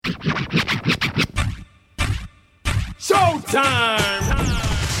time.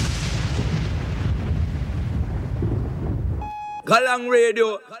 Galang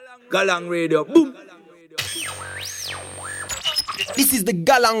Radio, boom. This is the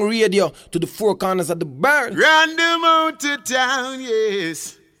Galang Radio to the four corners of the burn. Random out to town,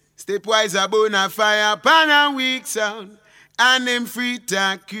 yes. Stepwise a bona fire, pan a weak sound. And them free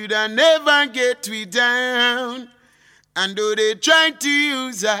talk could I never get we down. And though they try to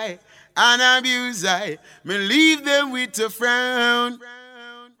use I and abuse I, me leave them with a frown.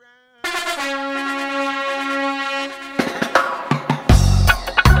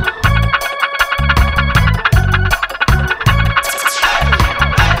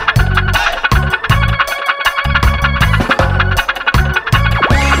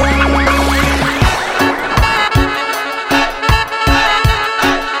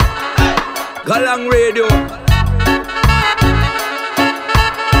 Galang Radio.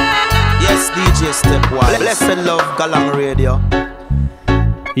 Yes, DJ Stepwise. Blessed love, Galang Radio.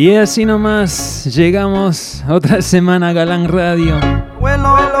 Y así nomás llegamos a otra semana a Galang Radio.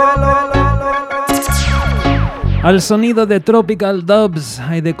 Al sonido de Tropical Dubs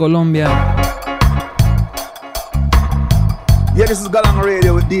y de Colombia. Yeah, this is Galang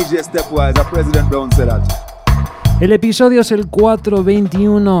Radio with DJ Stepwise. Our President Brown said that. El episodio es el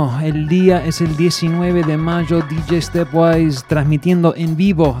 421, el día es el 19 de mayo, DJ Stepwise transmitiendo en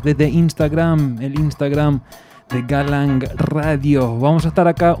vivo desde Instagram, el Instagram de Galang Radio. Vamos a estar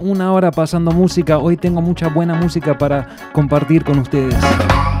acá una hora pasando música, hoy tengo mucha buena música para compartir con ustedes.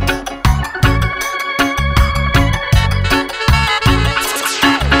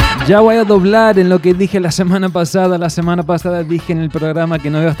 Ya voy a doblar en lo que dije la semana pasada. La semana pasada dije en el programa que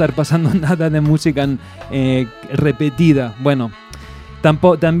no iba a estar pasando nada de música repetida. Bueno,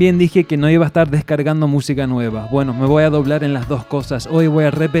 también dije que no iba a estar descargando música nueva. Bueno, me voy a doblar en las dos cosas. Hoy voy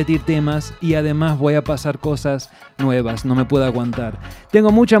a repetir temas y además voy a pasar cosas nuevas. No me puedo aguantar.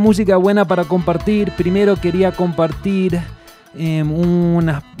 Tengo mucha música buena para compartir. Primero quería compartir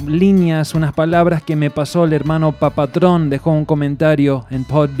unas líneas, unas palabras que me pasó el hermano Papatrón. Dejó un comentario en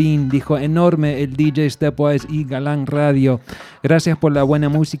Podbean, dijo: enorme el DJ Stepwise y Galang Radio, gracias por la buena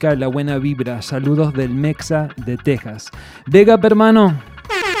música y la buena vibra, saludos del Mexa de Texas. Big up, hermano,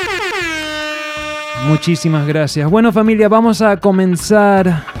 muchísimas gracias. Bueno, familia, vamos a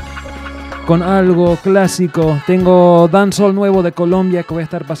comenzar con algo clásico. Tengo dancehall nuevo de Colombia que voy a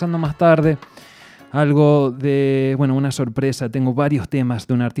estar pasando más tarde. Algo de, bueno, una sorpresa. Tengo varios temas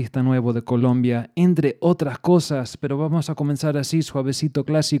de un artista nuevo de Colombia, entre otras cosas, pero vamos a comenzar así, suavecito,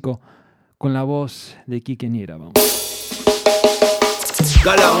 clásico, con la voz de Quique Niera. Vamos.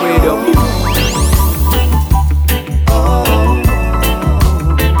 Galang Radio.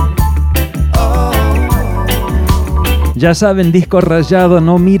 Ya saben, disco rayado,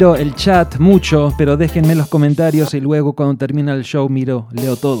 no miro el chat mucho, pero déjenme los comentarios y luego cuando termina el show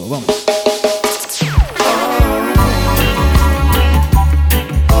leo todo. Vamos.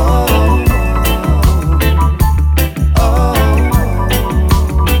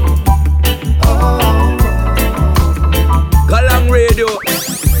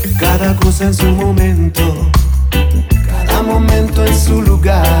 Cada cosa en su momento, cada momento en su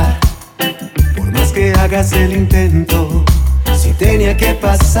lugar. Por más que hagas el intento, si tenía que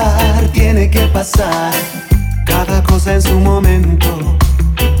pasar, tiene que pasar. Cada cosa en su momento,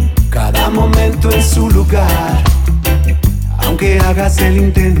 cada momento en su lugar. Aunque hagas el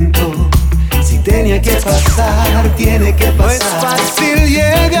intento, si tenía que pasar, tiene que pasar. No es fácil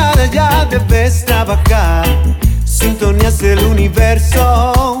llegar allá, debes trabajar. Sintonías el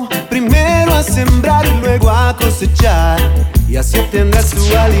universo, primero a sembrar y luego a cosechar, y así obtendrás tu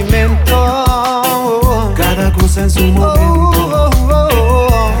alimento. Cada cosa en su momento,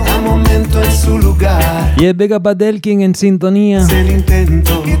 cada momento en su lugar. Y es Vega Padelkin en sintonía. El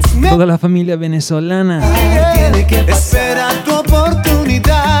intento, toda la familia venezolana. Tiene que espera tu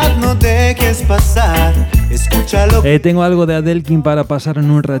oportunidad, no dejes pasar. Escúchalo. Tengo algo de Adelkin para pasar en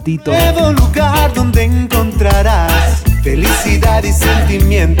un ratito. Nuevo lugar donde encontrarás felicidad y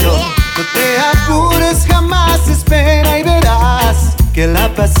sentimiento. No te apures jamás, espera y verás que la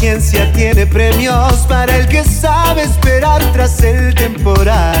paciencia tiene premios para el que sabe esperar tras el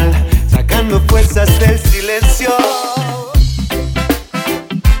temporal, sacando fuerzas del silencio.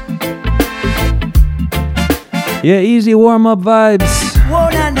 Yeah, easy warm-up vibes.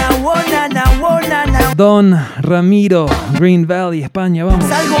 Don Ramiro, Green Valley, España, vamos.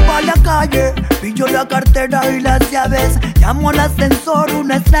 Salgo pa' la calle, pillo la cartera y las llaves. Llamo al ascensor,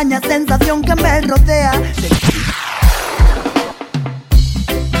 una extraña sensación que me rodea.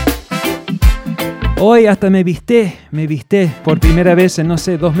 Hoy hasta me visté por primera vez en, no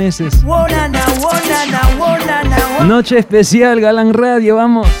sé, 2 meses. Noche especial, Galán Radio,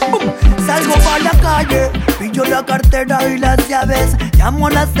 vamos. Salgo para la calle, pillo la cartera y las llaves. Llamo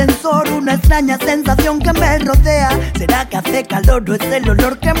al ascensor, una extraña sensación que me rodea. ¿Será que hace calor o es el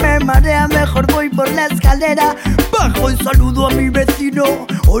olor que me marea? Mejor voy por la escalera, bajo y saludo a mi vecino.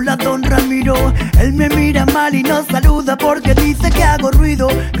 Hola, don Ramiro. Él me mira mal y no saluda porque dice que hago ruido,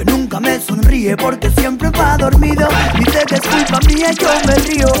 que nunca me sonríe porque siempre va dormido. Dice que es culpa mía y yo me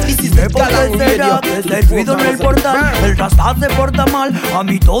río. Y si se por qué será que ese ruido en el portal, el rasta se porta mal, a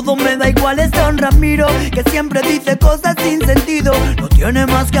mí todo me da igual. Es don Ramiro que siempre dice cosas sin sentido, no tiene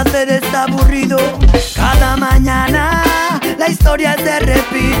más que hacer, está aburrido. Cada mañana la historia se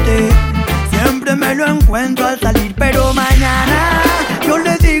repite, siempre me lo encuentro al salir, pero mañana yo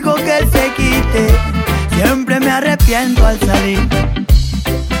le digo que se quite, siempre me arrepiento al salir.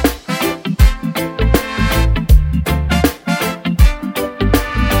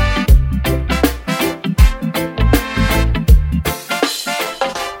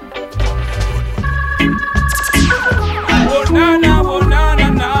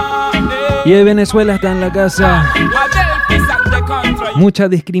 Y de Venezuela está en la casa. Mucha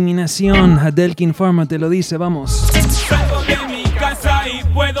discriminación. Adelkin Pharma te lo dice, vamos. Salgo de mi casa y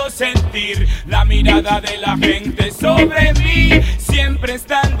puedo sentir la mirada de la gente sobre mí. Siempre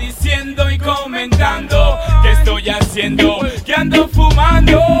están diciendo y comentando que estoy haciendo, que ando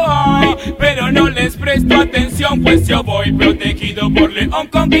fumando. Ay, pero no les presto atención, pues yo voy protegido por León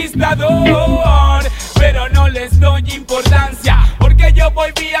Conquistador. Pero no les doy importancia, porque yo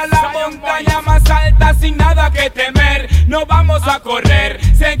voy vía la montaña más alta sin nada que temer. No vamos a correr,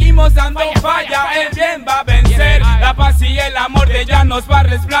 seguimos dando falla, el bien va a vencer. La paz y el amor de ella nos va a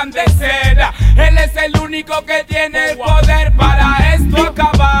resplandecer. Él es el único que tiene el poder para esto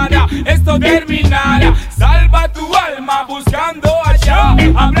acabar, esto terminar. Salva tu alma buscando allá,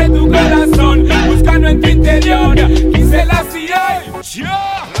 abre tu corazón, buscando en tu interior. Quise la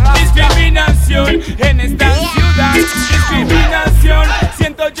discriminación en esta ciudad, discriminación,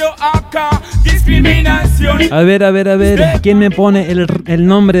 siento yo acá, discriminación. A ver, ¿quién me pone el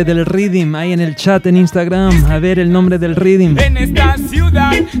nombre del Rhythm ahí en el chat en Instagram? A ver el nombre del Rhythm. En esta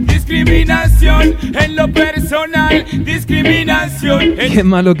ciudad, discriminación, en lo personal, discriminación. Qué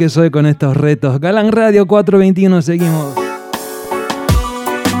malo que soy con estos retos. Galán Radio 421, seguimos.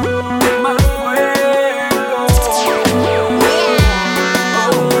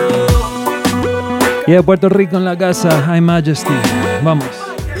 Y de Puerto Rico en la casa, High Majesty. Vamos.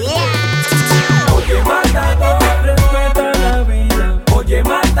 Oye, matador, respeta la vida. Oye,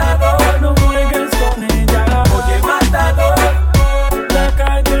 matador, no juegues con ella. Oye, matador, la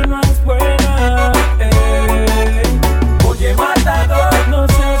calle no es buena. Oye, matador, no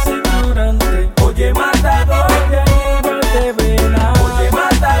seas ignorante. Oye, matador, de ahí no te vela. Oye,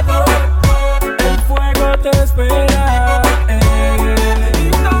 matador, el fuego te espera.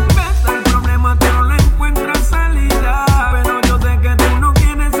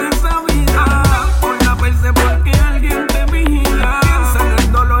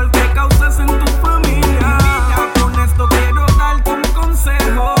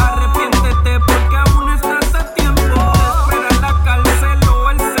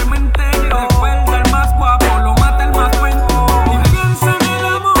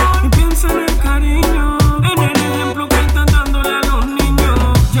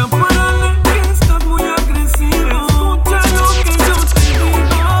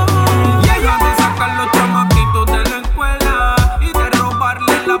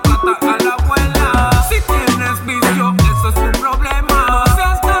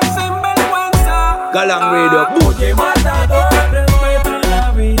 Galán Radio. Oye, matador, respeta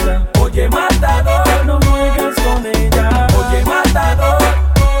la vida. Oye, matador, no juegues con ella. Oye, matador,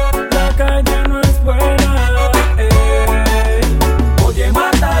 la calle no es buena. Oye,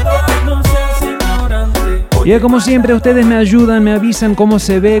 matador, no seas ignorante. Y como siempre, ustedes me ayudan, me avisan cómo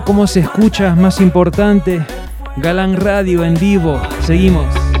se ve, cómo se escucha, más importante. Galán Radio en vivo. Seguimos.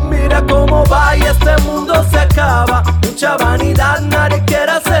 Mira cómo va y este mundo se acaba. Mucha vanidad, nadie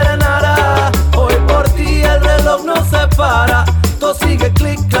quiere hacer nada. Hoy por ti el reloj no se para. Todo sigue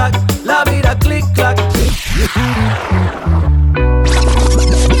clic clac, la vida clic clac.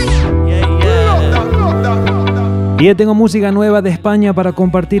 Y ya tengo música nueva de España para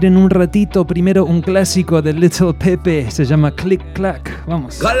compartir en un ratito. Primero un clásico de Little Pepe, se llama Click Clack.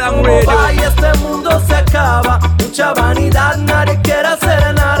 Vamos. Galán Radio. Y este mundo se acaba. Mucha vanidad, nadie quiere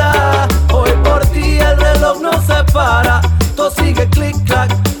hacer nada. Hoy por ti el reloj no se para. Todo sigue clic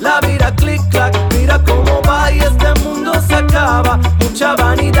clac, la vida clic clac. Mira cómo va y este mundo se acaba. Mucha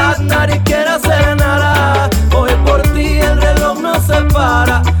vanidad, nadie quiere hacer nada.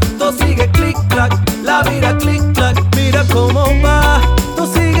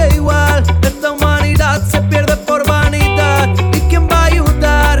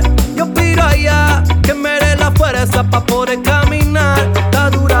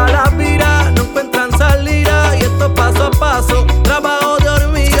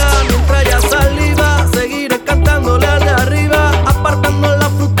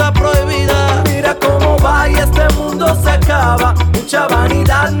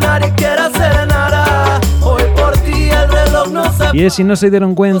 Y es, si no se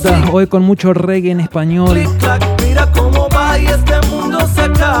dieron cuenta, hoy con mucho reggae en español. Mira cómo va y este mundo se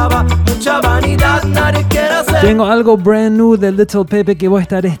acaba. Mucha vanidad, nadie quiere hacer. Tengo algo brand new de Little Pepe que voy a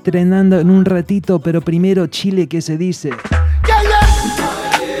estar estrenando en un ratito, pero primero Chile, ¿qué se dice?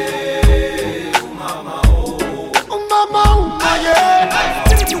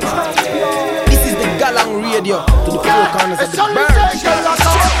 This is the Galang Radio to the four corners of the world.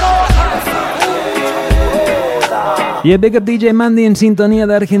 Y el Big Up DJ Mandy en sintonía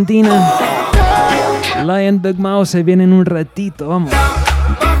de Argentina. Lion Big Mouse se viene en un ratito, vamos.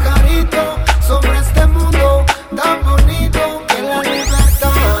 Pajarito sobre este mundo tan bonito que la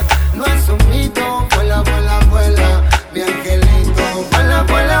libertad no es un mito. Vuela, vuela, vuela, mi angelito. Vuela,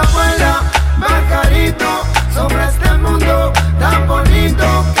 vuela, vuela, pajarito sobre este mundo tan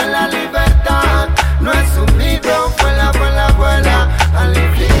bonito que la libertad no es un mito. Vuela, vuela, vuela al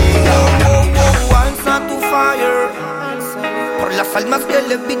infinito. Once to fire. Por las almas que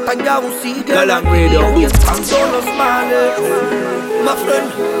levitan y aún siguen Galang Radio. y espantó los males. My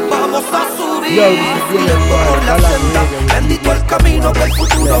friend, vamos a subir por la senda. Bendito el camino que el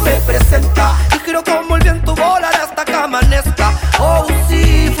futuro me presenta. Y quiero como el viento volar hasta que amanezca. Oh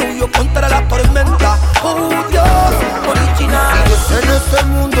sí, fluyo contra la tormenta. Oh Dios, original. Sigues en este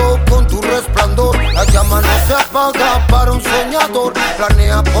mundo con tu resplandor. La llama no se apaga para un soñador.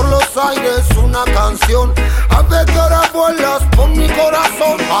 Planea por los aires una canción. A ver que ahora vuelas por mi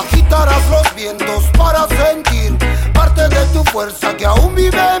corazón. Agitarás los vientos para sentir parte de tu fuerza que aún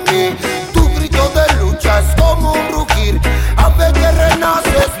vive en mí. Tu grito de lucha es como un rugir. A ver que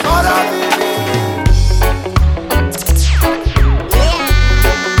renaces para vivir.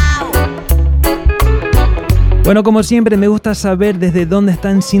 Bueno, como siempre, me gusta saber desde dónde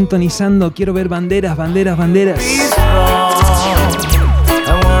están sintonizando. Quiero ver banderas, banderas, banderas.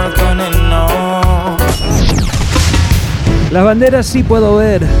 Las banderas sí puedo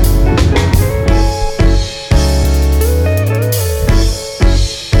ver.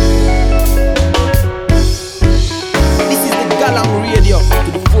 This is the Galang Radio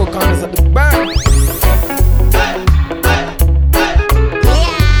to the four corners of the world.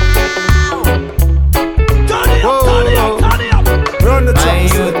 Run the My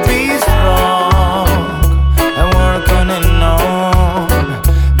track. youth be strong and work on and on.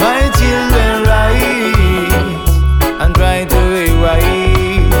 My children rise and try to be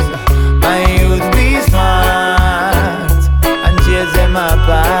wise. My youth be smart and chase them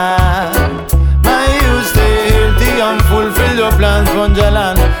apart. My youth stay healthy and fulfill your plans from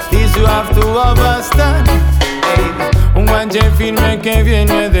Jalan. This you have to understand. Un guanche firme que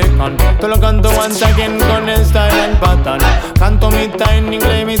viene de canto. Lo canto once again con el style and pattern. Canto mitad en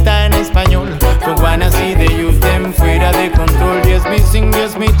inglés, mitad en español. From when I see the youth them fuera de control. Yes me sing,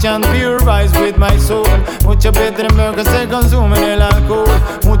 yes me chant, pure rise with my soul. Mucho Pedro veo que se consume en el alcohol.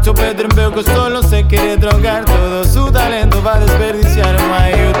 Mucho Pedro veo que solo se quiere drogar. Todo su talento va a desperdiciar.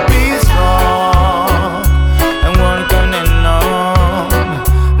 My youth be strong and work on and on.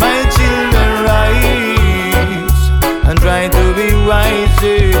 My children rise and try to be wise.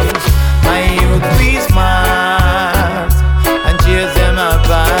 My youth be smart and chase them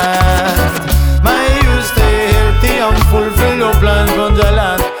apart. My youth stay healthy and fulfill your plans from the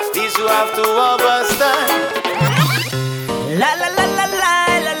land. This you have to understand. La la la la la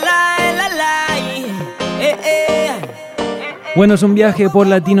la la la la. Bueno, es un viaje por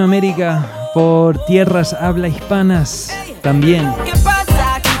Latinoamérica, por tierras habla hispanas también. ¿Qué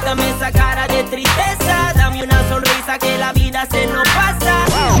pasa? Quítame esa cara de tristeza. Dame una sonrisa que la vida se nos pasa.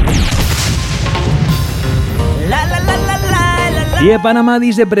 La la la la la la la. Y de Panamá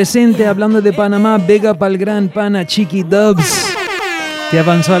dice presente, hablando de Panamá, big up al gran pana Chiqui Dubs, que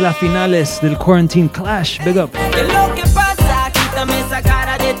avanzó a las finales del Quarantine Clash. Big up. ¿Qué es lo que pasa? Quítame esa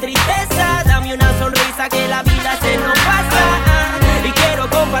cara de tristeza. Dame una sonrisa que la vida se nos pasa. Y quiero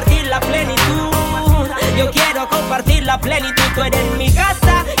compartir la plenitud. Yo quiero compartir la plenitud. Tú eres mi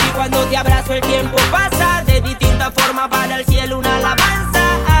casa y cuando te abrazo el tiempo pasa. De distintas formas para el cielo una alabanza.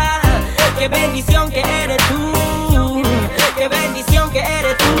 Qué bendición que eres tú. Qué bendición que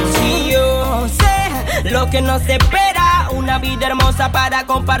eres tú. Si yo sé lo que nos espera, una vida hermosa para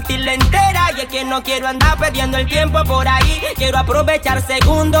compartirla entera. Y es que no quiero andar perdiendo el tiempo por ahí. Quiero aprovechar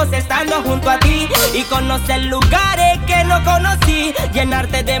segundos estando junto a ti y conocer lugares que no conocí,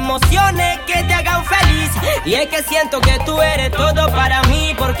 llenarte de emociones que te hagan feliz. Y es que siento que tú eres todo para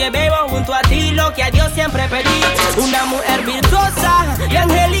mí, porque veo junto a ti lo que a Dios siempre pedí. Una mujer virtuosa y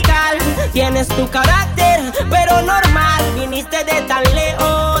angelical, tienes tu carácter pero normal. Viniste de tan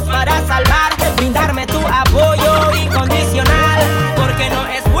lejos para salvar, brindarme tu apoyo incondicional. Porque no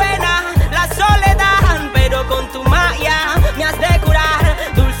es buena la soledad, pero con tu magia me has de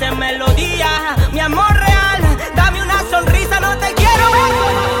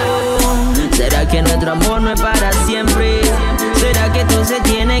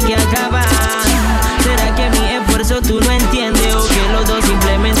eso tú no entiendes, o que los dos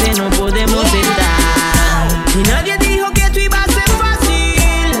simplemente no podemos estar. Y nadie dijo que tú ibas a ser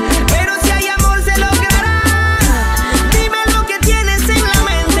fácil, pero si hay amor se logrará. Dime lo que tienes en la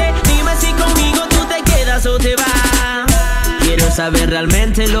mente, dime si conmigo tú te quedas o te vas. Quiero saber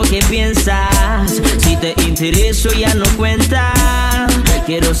realmente lo que piensas, si te intereso ya no cuenta.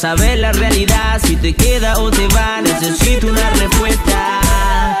 Quiero saber la realidad, si te queda o te va, necesito una respuesta.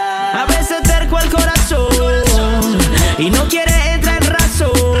 A veces terco el corazón y no quiere entrar en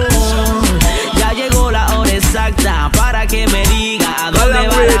razón. Ya llegó la hora exacta para que me diga a dónde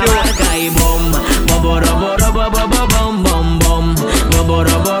va la barca. Y bom, bom, bom, bom, bom, bom, bom, bom,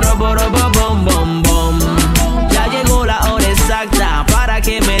 bom, bom, bom. Ya llegó la hora exacta para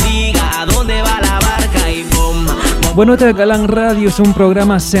que me diga a dónde va la barca. Y bom. Bueno, este Galang Radio es un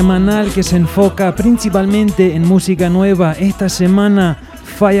programa semanal que se enfoca principalmente en música nueva. Esta semana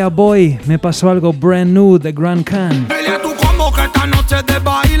Fireboy me pasó algo brand new de Grand Khan. Dile a tu combo que esta noche es de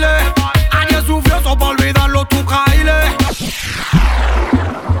baile. Ayer sufrió eso para olvidarlo tu caile.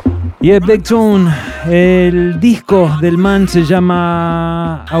 Y es Big Tune. El disco del man se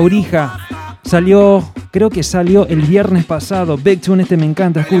llama Aurija. Creo que salió el viernes pasado. Big Tune, me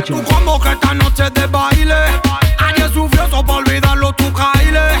encanta, escuchen. Tu combo que esta noche es de baile. Ayer sufrió eso para olvidarlo tu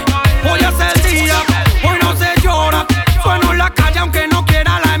caile. Hoy es el día, hoy no se llora. Sueno en la calle aunque no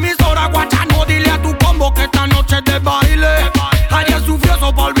quiera la emisora. Guachano, dile a tu combo que esta noche es de baile. Ayer sufrió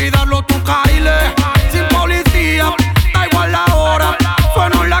eso para olvidarlo tu caile. Sin policía, da igual la hora.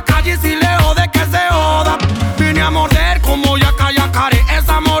 Sueno en la calle y si le jode que se joda. Vine a morder como Yacaré.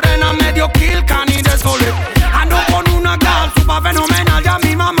 Esa morena medio kill cani de Soler. Ando con una gal super fenomenal. Ya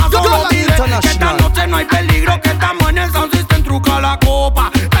mi mamá solo dile que esta noche no hay peligro, que estamos en el sound system, truca la copa.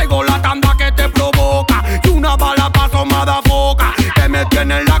 Traigo la tanda que te provoca y una bala pa' asomada foca. Que me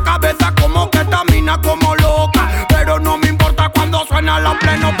tiene en la cabeza como que camina como loca. Pero no me importa cuando suena la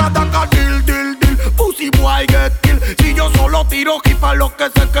plenota. Daca dil, dil, dil, pussy boy get kill. Si yo solo tiro hip pa' los que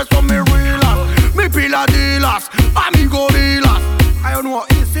sé que son mis reelas. Mi piladilas, pa' mis gorilas. I don't know,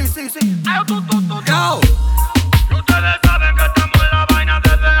 sí. Yo. Ustedes saben que estamos en la vaina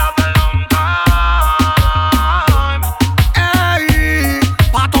desde hace long time. Ey,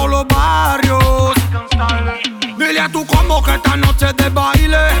 pa' todos los barrios. Dile a tu combo que esta noche es de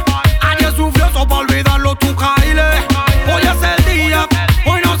baile. Ayer sufrió eso pa' olvidarlo tu caile. Hoy es el día,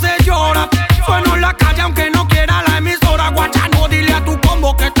 hoy no se llora. Sueno en la calle aunque no quiera la emisora. Guachano, dile a tu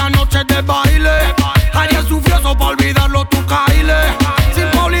combo que esta noche es de baile. Ayer sufrió eso pa' olvidarlo tu caile. Sin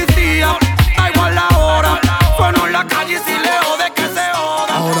policía, da igual la hora. Sueno en la calle y si le jode que se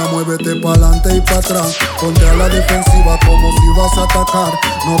joda. Ahora muévete pa'lante y pa' atrás. Ponte a la defensiva como si vas a atacar.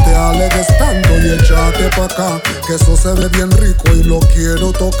 No te alegues tanto y échate pa' acá, que eso se ve bien rico y lo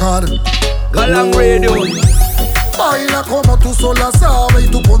quiero tocar. Galang Radio. Baila como tú sola sabes y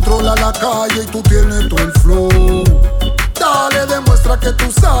tú controlas la calle y tú tienes todo el flow. Dale, demuestra que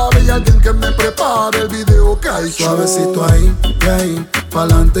tú sabes y alguien que me prepare el video que hay. Suavecito ahí, y ahí,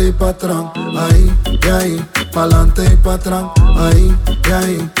 pa'lante y pa' atrás. Ahí, y ahí, pa'lante y pa' atrás. Ahí, y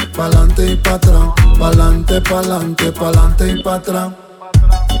ahí, pa'lante y pa' atrás. Pa'lante, pa'lante, pa'lante y pa' atrás.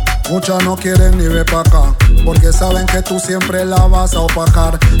 Muchas no quieren ni ver pa' acá, porque saben que tú siempre la vas a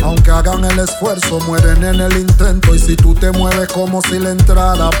opacar. Aunque hagan el esfuerzo, mueren en el intento. Y si tú te mueves como si le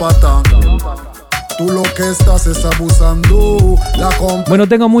entrara pata, tú lo que estás es abusando. Bueno,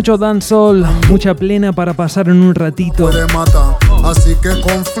 tengo mucho dancehall, mucha plena para pasar en un ratito. Puede matar, así que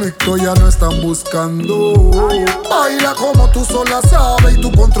conflicto ya no están buscando. Baila como tú sola sabes y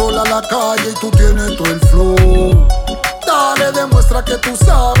tú controlas la calle y tú tienes todo el flow. Dale, demuestra que tú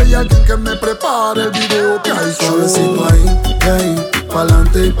sabes y alguien que me prepare el video que hay. Suavecito ahí,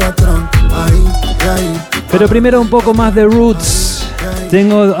 pa'lante y pa' atrás. Ahí. Pero primero un poco más de roots.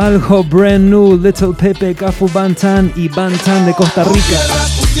 Tengo algo brand new, Little Pepe, Cafu Bantan y Bantan de Costa Rica. No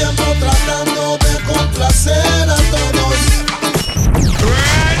pierdas tu tiempo tratando de complacer a todos.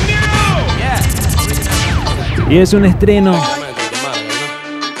 Y es un estreno.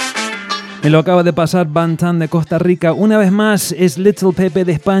 Me lo acaba de pasar Bantan de Costa Rica. Una vez más es Little Pepe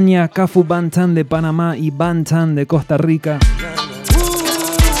de España, Cafu Bantan de Panamá y Bantan de Costa Rica.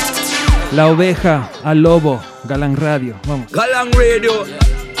 La oveja al lobo, Galang Radio. Vamos. Galang Radio.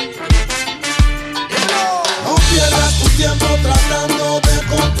 No pierdas tu tiempo tratando de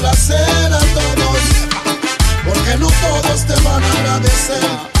complacer a todos, porque no todos te van a agradecer.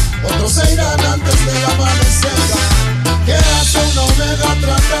 Otros se irán antes del amanecer. ¿Qué hace una oveja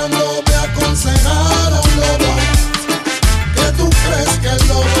tratando de aconsejar a un lobo? ¿Qué tú crees que el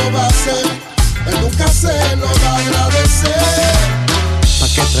lobo va a hacer? Él nunca se lo va a agradecer. ¿Pa'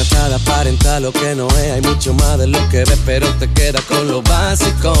 qué tratar mal aparenta lo que no es. Hay mucho más de lo que ves, pero te quedas con lo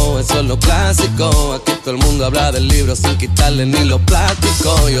básico. Eso es lo clásico. Aquí todo el mundo habla del libro sin quitarle ni lo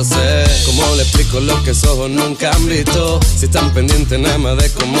plástico. Yo sé cómo le explico lo que esos ojos nunca han visto. Si están pendientes nada más de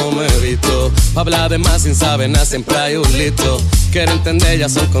cómo me he visto. Pa' hablar de más sin saber nada siempre hay un listo. Quiero entender, ya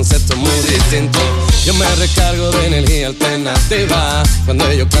son conceptos muy distintos. Yo me recargo de energía alternativa cuando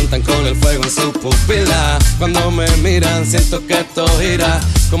ellos cantan con el fuego en su pupila. Cuando me miran siento que esto gira.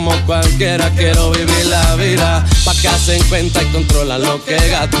 Como cualquiera quiero vivir la vida. Pa' que hacen cuenta y controlan lo que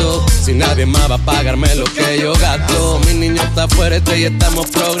gasto. Si nadie más va a pagarme lo que yo gasto. Mi niño está fuerte y estamos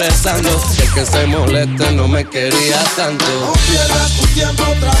progresando. El que se moleste no me quería tanto. No pierdas tu tiempo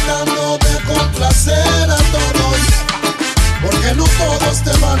tratando de complacer a todos, porque no todos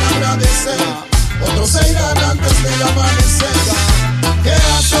te van a agradecer. Otros se irán antes del amanecer. ¿Qué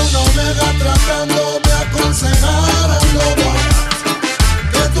hace una omega tratando de aconsejar al lobo?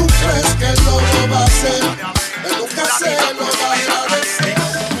 ¿Qué tú crees que el lobo va a hacer? Él nunca se lo va a agradecer.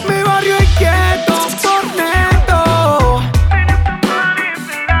 Mi barrio es quieto, corneto.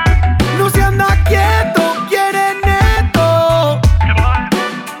 No se anda quieto, quiere neto.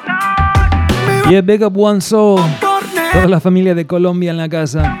 Y es Big Up One Soul. Toda la familia de Colombia en la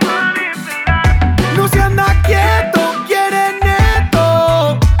casa. No se anda quieto, quiere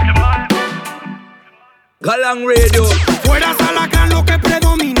neto. Galang Radio. Fuera Salacán lo que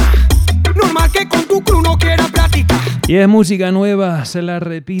predomina. Normal que con tu crew no quiera platicar. Y es música nueva, se la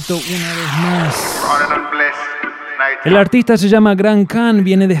repito una vez más. El artista se llama Gran Khan,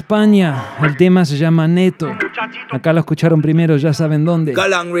 viene de España. El tema se llama Neto. Acá lo escucharon primero, ya saben dónde.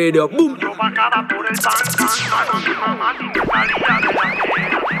 Galang Radio. Boom. Tuve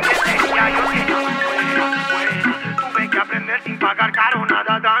que aprender sin pagar caro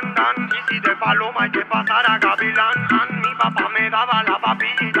nada, dan, dan. Y si de paloma hay que pasar a gavilán. Mi papá me daba la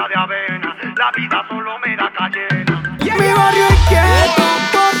papillita de avena. La vida solo me da cayena. Mi barrio es quieto,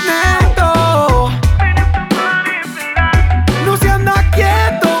 corneto. No se anda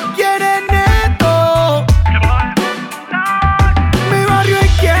quieto, quiere neto. Mi barrio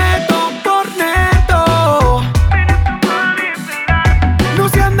es quieto, corneto. No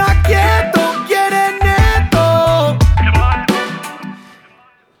se anda quieto, quiere neto.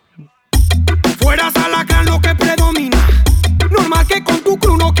 Fuera Salacán lo que predomina. Normal que con tu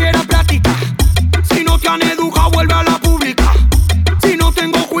crew no quiera platicar. Si no te han educado, vuelve a la pública. Si no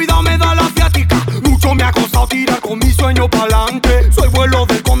tengo cuidado, me da la ciática. Mucho me ha costado tirar con mi sueño pa'lante. Soy vuelo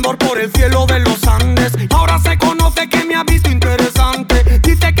del cóndor por el cielo de los Andes. Ahora se conoce que me ha visto interesante.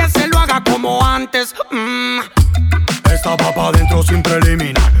 Dice que se lo haga como antes. Estaba pa' dentro sin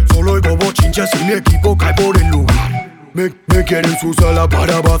preliminar. Solo oigo bochinches y mi equipo cae por el lugar. Me quieren su sala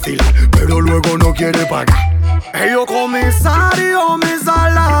para vacilar, pero luego no quiere pagar. Ellos comisario, mi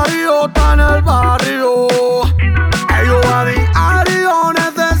salario está en el barrio. Ellos a diario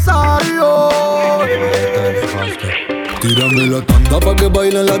necesario. Tírame la tanda pa' que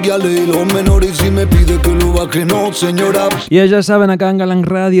bailen la guiales y los menores. Y si me pide que lo baje, no, señora. Y ya saben, acá en Galang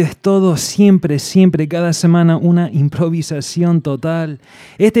Radio es todo, siempre, cada semana una improvisación total.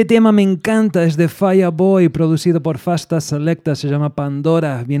 Este tema me encanta, es de Fireboy, producido por Fasta Selecta, se llama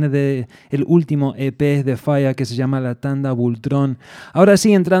Pandora, viene de el último EP de Fire que se llama La Tanda Bultrón. Ahora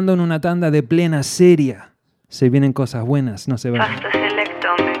sí, entrando en una tanda de plena seria. Se vienen cosas buenas, no se vayan. Fasta Selecta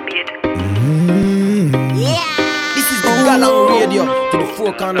on the beat. Galang Radio to the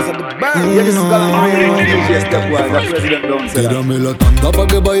four corners of the band. Yeah, this is Galang Radio with DJ Stepwise, the president don't say that. Tírame la tanda pa'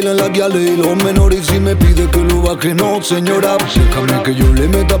 que bailen la guiales y los menores. Y si me pide que lo baje, no, señora. Déjame que yo le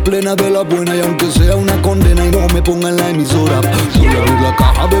meta plena de la buena. Y aunque sea una condena y no me ponga en la emisora. Voy a abrir la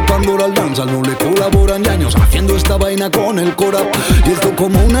caja de Pandora al danza. No le colaboran ya años haciendo esta vaina con el cora. Y esto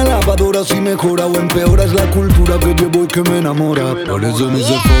como una lavadora, si mejora o empeora. Es la cultura que llevo y que me enamora. Por eso me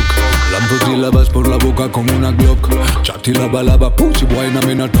dice fuck. Lampos y lavas por la boca como una Glock. Chatty lava lava, pussy wine I'm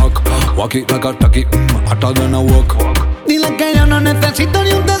in a talk. Walk it like a tacky, hotter than a walk. Dile que yo no necesito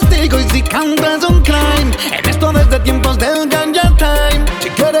ni un testigo. Y si canta es un crime. He visto desde tiempos del ganja time. Si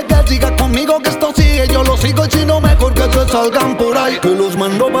quiere que siga conmigo, que esto sigue, yo lo sigo. Y si no, mejor que se salgan por ahí. Que los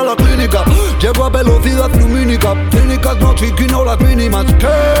mando pa' la clínica. Llevo a velocidad lumínica. Clínicas no chiquino las mínimas. Que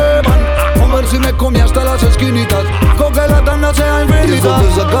van a comer si me comí hasta las esquinitas. Hago que la tanda sea infinita. Eso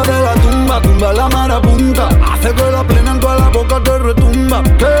te saca de la tumba, tumba la marabunta. Hace que la plena en toda la boca te retumba.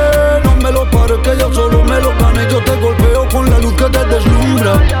 Que no me lo pares, que yo solo me lo gane. Yo te golpeo con la luz que te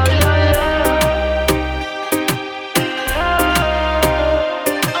deslumbra.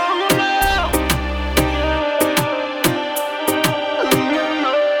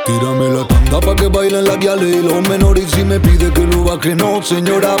 Tírame la tanda pa' que bailen la guiales y los menores. Y si me pide que lo va que no,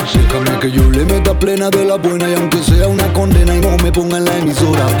 señora. Déjame que yo le meta plena de la buena y aunque sea una condena y no me ponga en la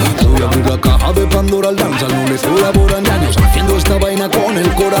emisora. Voy a abrir la caja de Pandora al danza, no le colaboran años haciendo esta vaina con el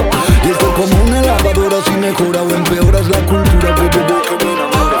cora. Y esto como una lavadora, si mejora o empeoras la cultura que te veo que me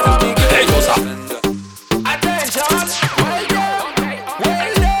enamora. Ellos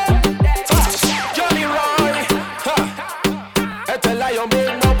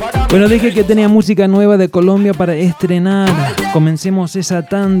Bueno, dije que tenía música nueva de Colombia para estrenar. Comencemos esa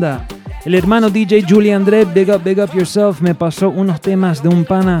tanda. El hermano DJ Julian Drep, Big Up Yourself, me pasó unos temas de un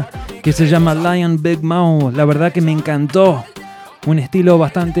pana que se llama Lion Big Mau. La verdad que me encantó. Un estilo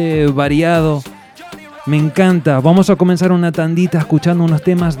bastante variado. Me encanta. Vamos a comenzar una tandita escuchando unos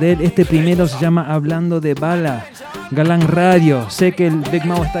temas de él. Este primero se llama Hablando de Bala. Galán Radio. Sé que el Big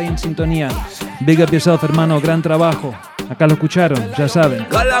Mau está ahí en sintonía. Big Up Yourself, hermano. Gran trabajo. Acá lo escucharon, ya saben.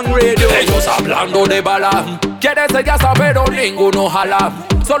 Galán Radio. Ellos hablando de bala. Quieren ya saber o ninguno jala.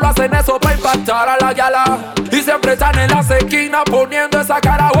 Solo hacen eso para impactar a la yala. Y siempre están en las esquinas poniendo esa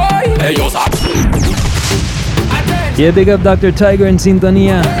cara, guay. Ellos Yeah, Big Up Dr. Tiger en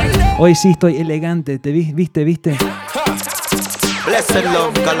sintonía. Hoy sí estoy elegante, ¿te viste? Blessed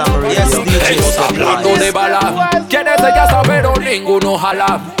Love Galán Radio. Ellos hablando de bala. Quieren ya saber o ninguno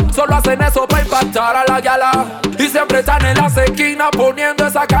jala. Solo hacen eso para impactar a la yala. Y siempre están en las esquinas poniendo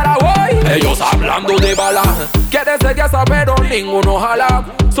esa cara, guay. Ellos hablando de bala. Quieren ya saber o ninguno jala.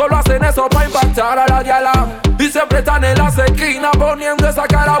 Solo hacen eso para impactar a la yala. Y siempre están en las esquinas poniendo esa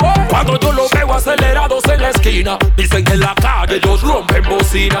cara, guay. Cuando yo los veo acelerados en la esquina, dicen que en la calle ellos rompen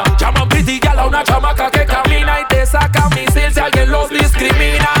bocina. Llaman pretty gal a una chamaca que camina y te sacan misil si alguien los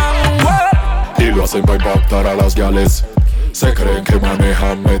discrimina, guay. Y lo hacen para impactar a las gales. Se creen que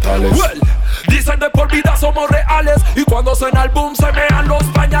manejan metales. Dicen de por vida somos reales. Y cuando suena el boom se mean los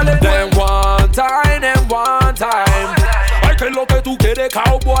pañales. Then one time. Ay, que es lo que tú quieres,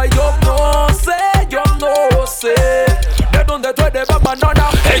 cowboy. Yo no sé de dónde tú eres, banana.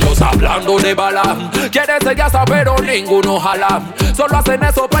 Ellos hablando de bala. Quieren ya saber o ninguno jala. Solo hacen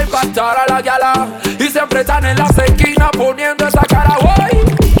eso para impactar a la yala. Y siempre están en las esquinas poniendo esa cara, guay.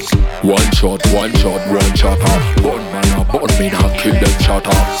 One shot, one shatter. One man a bun me not kill them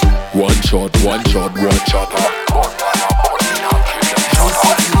shatter. One shot, one shatter. One man a bun me not kill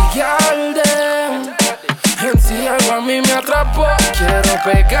them shatter. Encierro a mí me atrapó, quiero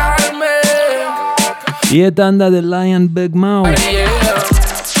pegarme. Y esta tanda de Lion Big Mau. Tu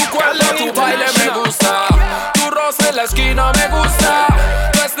cuerpo, tu baile me gusta. Tu roce en la esquina me gusta.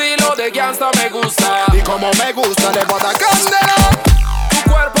 Tu estilo de gangsta me gusta. Y como me gusta le voy a dar candela. Tu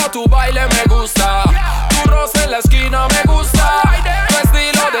cuerpo, tu baile me gusta. Tu roce en la esquina me gusta. Tu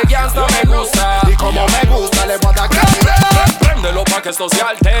estilo de gangsta me gusta. Y como me gusta le voy a dar candela. Préndelo pa' que esto se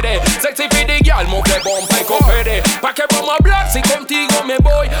altere. Sexy fidi gal, mujer bomba y coopere. Pa' que vamos a hablar si contigo me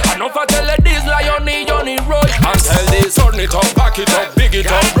voy. A no fatele this Lion y Johnny Roy. And tell this, turn it up, back it up, big it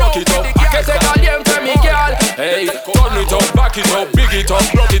up, rock it up. Pa' que se caliente mi gal. Hey, turn it up, back it up, big it up,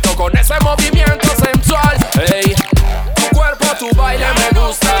 rock it up. Con ese movimiento sensual. Hey, tu cuerpo, tu baile me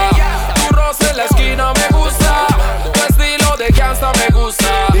gusta. Tu roce en la esquina me gusta. Tu estilo de gangsta me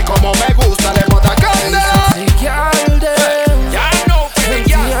gusta. Y como me gusta le voy a dar candela.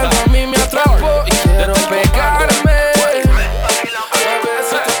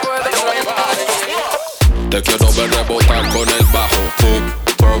 Te quiero ver rebotar con el bajo,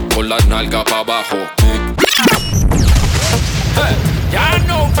 con la nalga pa' abajo.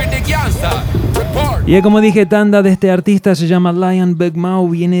 Y como dije, tanda de este artista se llama Lion Big Mau,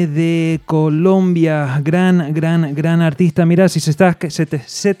 viene de Colombia, gran artista. Mira, si se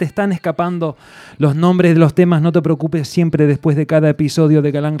te están escapando los nombres de los temas, no te preocupes, siempre después de cada episodio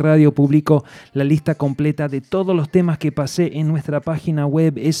de Galán Radio publico la lista completa de todos los temas que pasé en nuestra página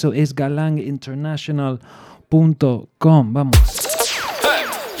web. Eso es galanginternational.com. Vamos.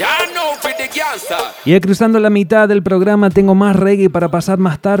 Y cruzando la mitad del programa tengo más reggae para pasar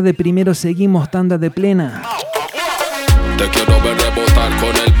más tarde. Primero seguimos tanda de plena. Te quiero ver rebotar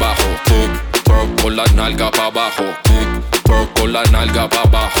con el bajo, con la nalga pa' abajo, con la nalga pa'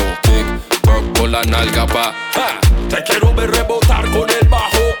 abajo, con la nalga pa'. Te quiero ver rebotar con el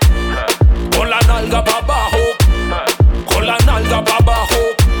bajo, con la nalga pa' abajo, con la nalga pa' abajo,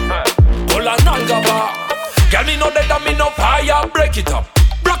 con la nalga pa'. Girl, me know that me no fire, break it up.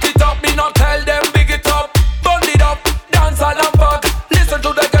 Rock it up, me not tell them big it up. Burn it up, dance all and fuck. Listen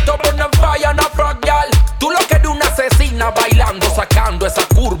to the ghetto, burn the fire, no frog, y'all. Tú lo que de una asesina bailando, sacando esa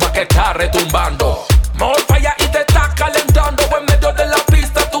curva que está retumbando. More fire y te está calentando. En medio de la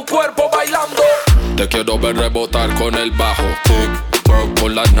pista, tu cuerpo bailando. Te quiero ver rebotar con el bajo,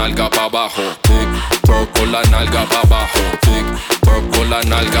 con la nalga pa' abajo, con la nalga pa' abajo, la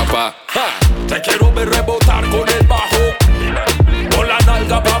nalga pa'. Te quiero ver rebotar con el bajo, con la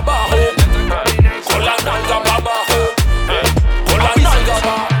nalga pa' abajo, con la nalga pa' abajo, con la nalga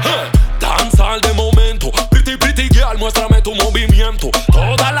pa'. Danza de momento, pretty girl, muéstrame tu movimiento.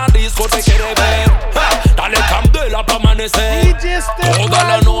 Toda la disco te quiere ver, dale candela pa' amanecer. Toda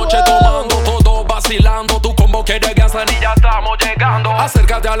la noche tomando, todo vacilando. Tu combo quiere gastar y ya estamos llegando.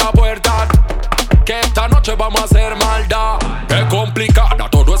 Acércate a la puerta, que esta noche vamos a hacer maldad. Qué complicada,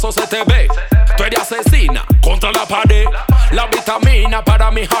 todo eso se te ve. Tú eres asesina contra la pared. La vitamina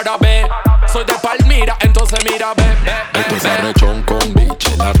para mi jarabe. Soy de Palmira, entonces mira, bebé. Esto es arrechón con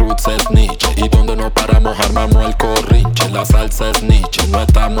biche, la roots es niche. Y donde no paramos armamos el corrinche. La salsa es niche, no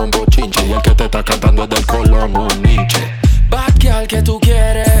estamos en bochinche. Y el que te está cantando es del Colón, un niche. Bad girl que tú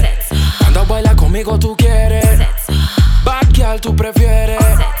quieres, cuando baila conmigo tú quieres. Bad girl tú prefieres,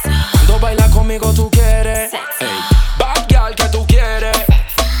 cuando baila conmigo tú quieres. Ey. Bad girl que tú quieres,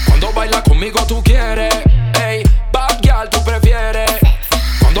 cuando baila conmigo tú quieres. Ey. Bad girl tú prefieres,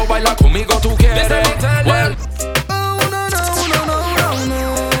 cuando baila conmigo tú quieres. Well,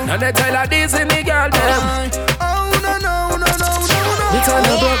 now they tell her this in the girl them. It's on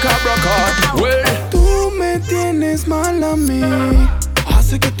the broke. Well, tú me tienes mal a mí,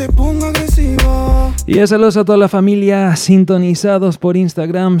 hace que te ponga agresivo. Y saludos a toda la familia sintonizados por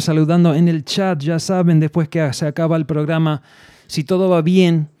Instagram, saludando en el chat. Ya saben, después que se acaba el programa, si todo va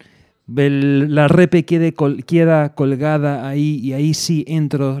bien, la repe queda colgada ahí, y ahí sí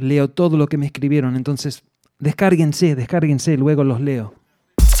entro, leo todo lo que me escribieron. Entonces descárguense, luego los leo.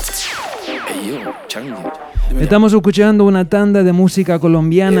 Estamos escuchando una tanda de música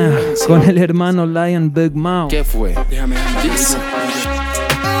colombiana con el hermano Lion Big Mao. ¿Qué fue?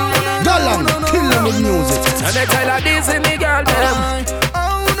 Galang, kill them with music. And they tell her this in the girl them.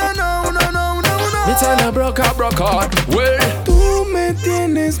 It's on a broke out. Well, tú me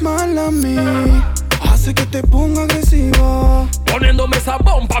tienes mal a mí, hace que te ponga agresivo. Poniéndome esa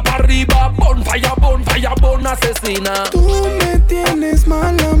bomba para arriba, bonfire, asesina. Tú me tienes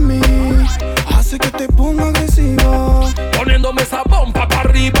mal a mí, hace que te ponga agresivo. Poniéndome esa bomba para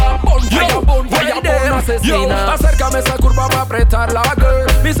arriba, bonfire, asesina. Acércame esa curva para apretarla, girl.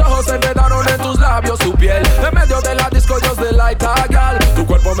 Mis ojos se enredaron en tus labios, su piel. En medio de la disco yo de like a gal. Tu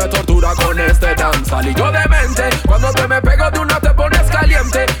cuerpo me tortura con este danzal y yo demente. Cuando te me pego de una te pones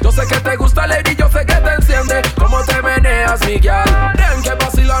caliente. Yo sé que te gusta, lady, yo sé que te enciende. Como te meneas, mi gal. Ven que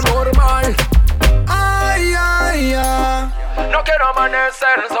vacila normal. Ay, ay, ay. No quiero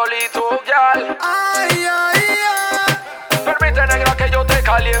amanecer solito, gal. Ay, ay, ay. Permite, negra, que yo te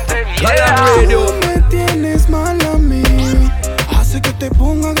caliente. Tú me tienes mal a mí, hace que te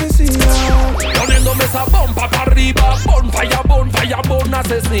ponga agresiva. Poniéndome esa bomba para arriba, bonfire,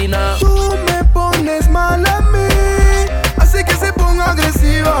 asesina. Tú me pones mal a mí, hace que se ponga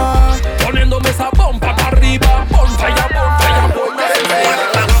agresiva. Poniéndome esa bomba para arriba, bonfire, asesina.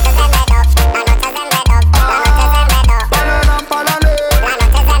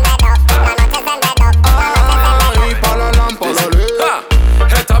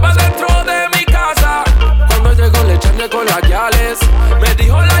 Estaba dentro de mi casa cuando llegó le echarle con las guiales. Me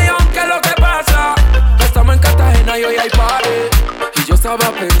dijo Lion, ¿qué es lo que pasa? Estamos en Cartagena y hoy hay party. Y yo estaba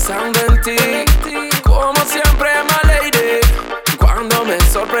pensando en ti, como siempre, my lady. Cuando me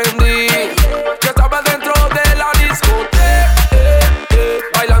sorprendí, yo estaba dentro de la discoteca,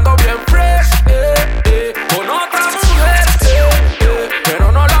 bailando bien fresh, con otra mujer,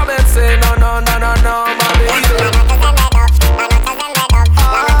 pero no la besé, no, my baby.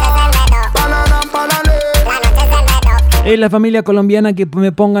 Es la familia colombiana, que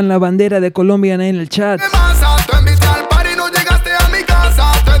me pongan la bandera de Colombia en el chat. Tú enviaste al party y no llegaste a mi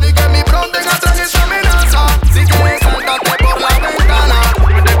casa. Te dije mi pronto en atrás esa amenaza. Si quieres saltate por la ventana.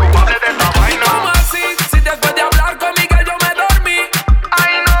 ¿Cómo así? Si después de hablar conmigo yo me dormí.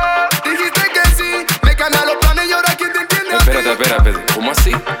 Ay no, dijiste que sí. Me cambian los planes y ahora quién te entiende. Espérate, ¿cómo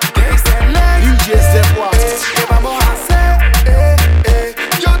así? ¿Qué vamos a hacer?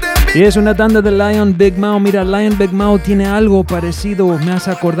 Yo te Y es una tanda de Lion Big Mao. Mira, Lion Big Mao tiene algo parecido. Me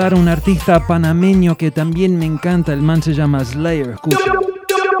hace acordar a un artista panameño que también me encanta. El man se llama Slayer. Escucha.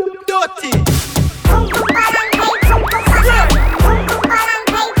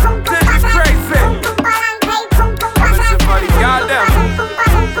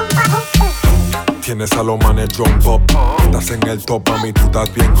 Tienes a los manes jump up. Estás en el top, mami, tú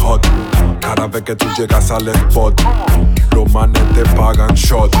estás bien hot. Cada vez que tú llegas al spot, los manes te pagan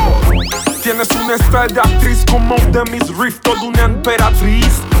shot. Tienes un style de actriz como de Miss Riff, toda una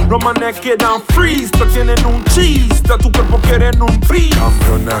emperatriz. Los manes quedan freeze, te tienen un chiste, tu cuerpo quieren un beat.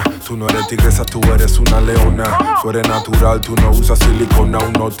 Campeona, tú no eres tigresa, tú eres una leona. Tú eres natural, tú no usas silicona.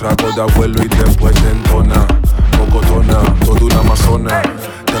 Uno trago de abuelo y después te entona. Bogotona, toda una amazona.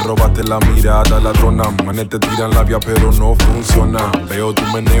 Te robaste la mirada, ladrona. Manes te tiran labia pero no funciona. Veo tu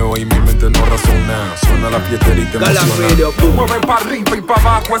meneo y mi mente no razona. Suena la fiesta y te emociona. Mueve pa' arriba y pa'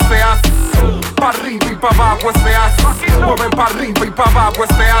 abajo ese as. Pa' arriba y pa' abajo ese as. Mueve pa' arriba y pa' abajo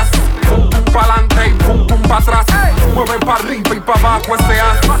ese as. Pa'lante y pum pum pa' atrás. Mueve pa' arriba y pa' abajo ese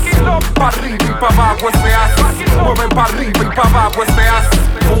as. Pa' arriba y pa' abajo ese as. Mueve pa' arriba y pa' abajo ese as.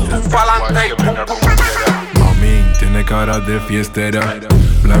 Pa'lante y pum pum. Mami, tiene cara de fiestera.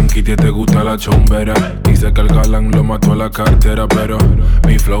 Blanquita te gusta la chombera. Dice que el galán lo mató a la cartera, pero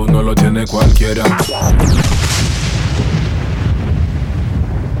mi flow no lo tiene cualquiera.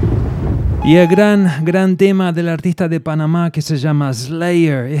 Y el gran tema del artista de Panamá que se llama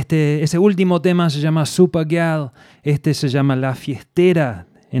Slayer. Ese último tema se llama Super Gal. Este se llama La Fiestera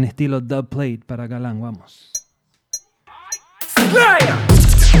en estilo dubplate para Galán. Vamos. Slayer.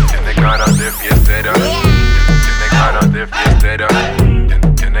 Tiene cara de fiestera. Tiene cara de fiestera.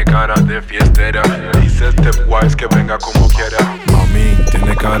 Tiene cara de fiestera. Dice Stepwise que venga como quiera. Mami,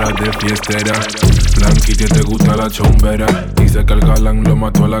 tiene cara de fiestera. Blanquita te gusta la chombera. Dice que el galán lo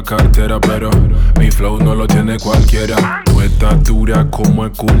mató a la cartera, pero mi flow no lo tiene cualquiera. Tu estatura como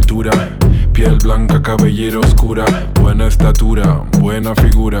escultura. Piel blanca, cabellera oscura. Buena estatura, buena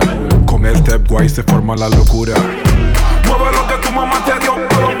figura. Con el Stepwise se forma la locura. Mueve lo que tu mamá te dio.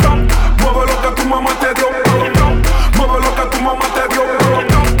 Mueve lo que tu mamá te dio. Mueve lo que tu mamá te dio.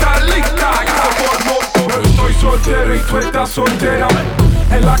 Yo estoy soltero y tú estás soltera.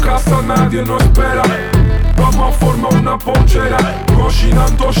 En la casa nadie nos espera. Vamos a formar una ponchera,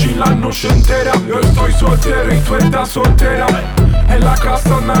 cocinando sin la noche entera. Yo estoy soltero y tú estás soltera. En la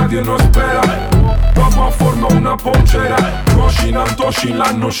casa nadie nos espera. Vamos a formar una ponchera, cocinando sin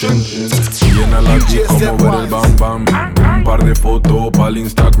la noche entera. Llena la disco, mover el bam bam. Un par de fotos para el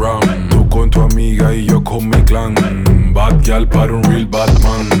Instagram. Tú con tu amiga y yo con mi clan. Bad girl para un real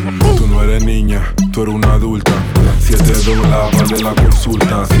Batman. Tú no eres niña, tú eres una adulta. $7 vale la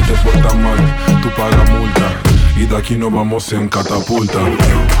consulta. Si te portas mal, tú pagas multa. Y de aquí nos vamos en catapulta.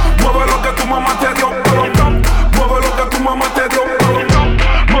 Mueve lo que tu mamá te dio. Mueve lo que tu mamá te dio.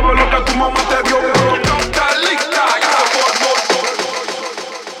 Mueve lo que tu mamá te dio.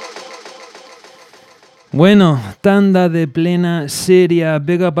 Bueno, tanda de plena seria.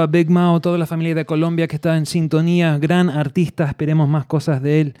 Big up a Big Mao, toda la familia de Colombia que está en sintonía. Gran artista, esperemos más cosas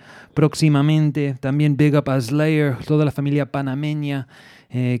de él próximamente. También big up a Slayer, toda la familia panameña,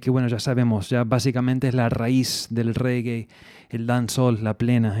 que bueno, ya sabemos, ya básicamente es la raíz del reggae, el dancehall, la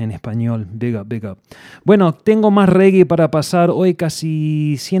plena en español. Big up, big up. Bueno, tengo más reggae para pasar. Hoy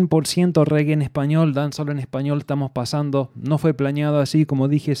casi 100% reggae en español, dancehall en español estamos pasando. No fue planeado así, como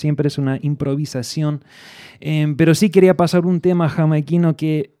dije, siempre es una improvisación. Pero sí quería pasar un tema jamaiquino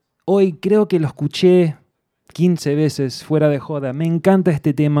que hoy creo que lo escuché 15 veces, fuera de joda. Me encanta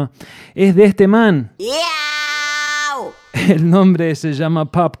este tema. Es de este man. Yeah. El nombre se llama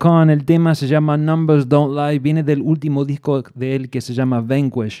Popcorn, el tema se llama Numbers Don't Lie, viene del último disco de él que se llama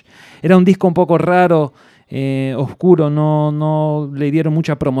Vanquish. Era un disco un poco raro, oscuro, no le dieron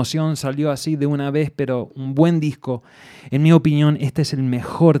mucha promoción, salió así de una vez, pero un buen disco. En mi opinión, este es el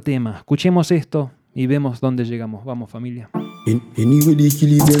mejor tema. Escuchemos esto y vemos dónde llegamos. Vamos, familia. This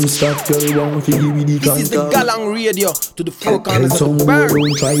is the Galang Radio to the four corners of the world.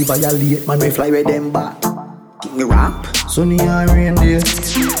 Don't try violate, man, we fly with them back. King rap. Sunny and rain day.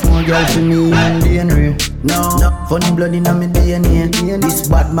 More girl to me and DNA. No, funny blood in my DNA. This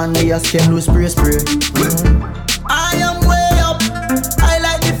bad man, they are scared to spray. I am way up. I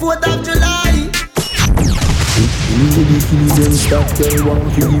like the 4th of July.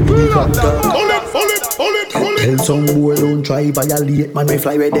 Tell some boy don't try violate, man, we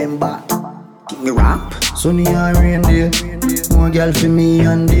fly with them back. King rap. Sunny and rain day. More girl for me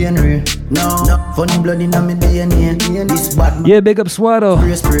and DNA. No, funny blood in my DNA. This bad man. Yeah, big up Swado.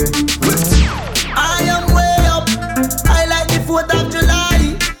 I am way up. I like the 4th of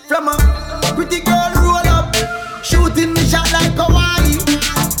July. From a pretty girl roll up, shooting me shot like Hawaii.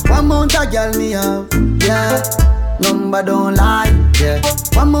 One mount a girl me have, yeah. Number don't lie, yeah.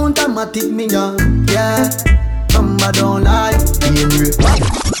 One mount a matic me have, yeah. Number don't lie,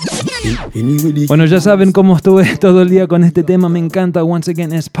 Bueno, ya saben cómo estuve todo el día con este tema. Me encanta. Once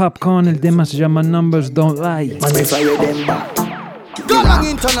again, es Popcorn. El tema se llama Numbers Don't Lie. Galang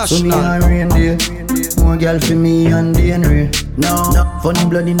International. More girl for me and DNA. No, funny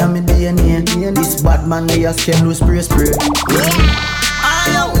blood in my DNA. This bad man, they are scared to spray. I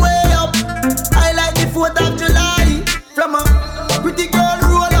am 4th of July. From a pretty girl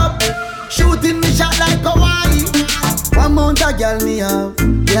roll up, shooting me shot like Hawaii. One mount a girl me have,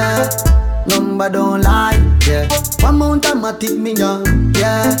 yeah. Number don't lie, yeah. One mount a matic me have,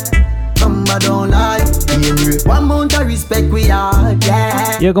 yeah. Number don't lie, one mount a respect we are,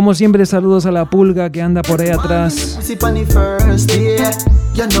 yeah. Y como siempre, saludos a la pulga que anda por ahí atrás,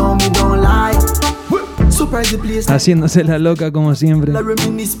 haciéndose la loca como siempre.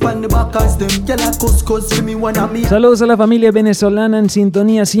 Saludos a la familia venezolana en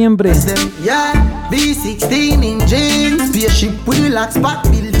sintonía siempre. B16 in jeans, spaceship with relax back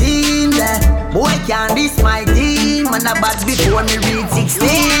building. Boy can't this my team, man a bad before me reach 16.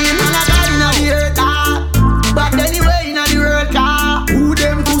 Man a bad inna the earth, but anyway inna the world car. Who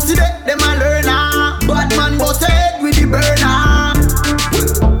them pussy them a learner. Bad man bust head with the burner.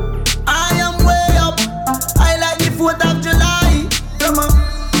 I am way up, I like the 4th of July. Come on,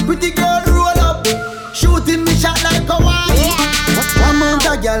 pretty girl roll up, shooting me shot like Hawaii. One month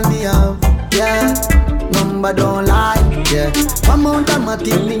a girl me have, yeah. Number don't lie, yeah. One month a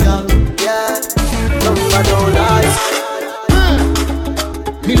matic me have, yeah. Number don't lie.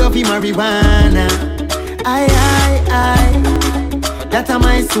 Me love you marijuana. I. That a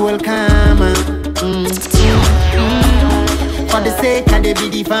my soul karma. For the sake of the be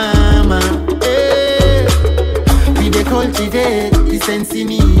the farmer. We dey cultivate the sense in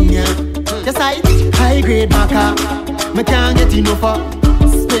me. Just like high grade maca. Me can't get enough of.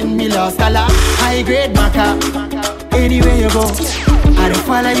 Spend me last dollar. High grade maca. Anywhere you go, I don't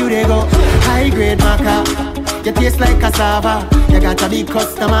follow you they go. High grade maca. You taste like cassava. You got a big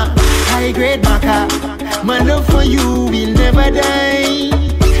customer. High grade maca. My love for you will never die.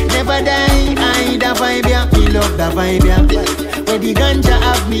 Never die. I the vibe ya. Me love the vibe ya. Where the ganja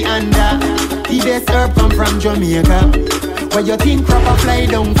have me under. The best herb come from Jamaica. Where you think proper fly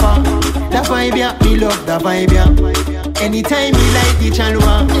down for. The vibe ya. Me love the vibe ya. Anytime me like the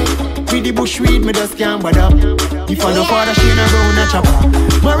chalwa. With the bushweed me just can't bother. If I no father she no round a chopper.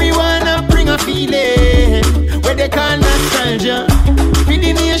 Marijuana bring a feeling. Where they call nostalgia. With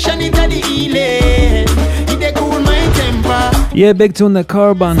the nation it a the healing. It dey cool my temper. Yeah, back to the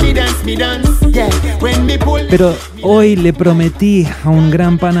carbon. Me dance, yeah. When me pull. Pero hoy le prometí a un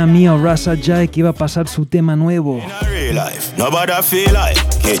gran pana mío, Rasa Jai, que iba a pasar su tema nuevo. Life, nobody feel like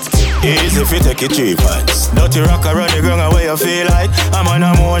it. Easy if you take it cheap hands. Dirty rock around the ground away you feel like. I'm on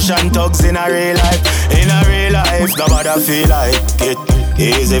a motion thugs in a real life. In a real life, nobody feel like it.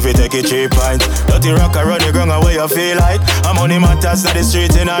 Easy if you take it cheap hands. Dirty rock around the ground away you feel like. I'm on the matters of the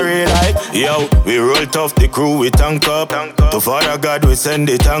street in a real life. Yo, we roll tough, the crew we tank up. To Father God we send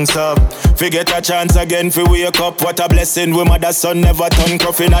the tanks up. Forget a chance again fi wake up. What a blessing we mother son never turn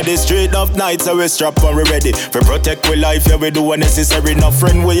gruff in the street of night. So we strap and we ready. For protect we life, yeah we do unnecessary. No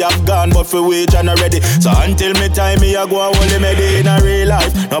friend we have gone but for wage and already. So until me time me a go and hold me in a real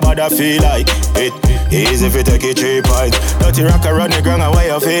life. Nobody feel like it. Easy if you take it cheap eyes. Dirty rock around the ground and where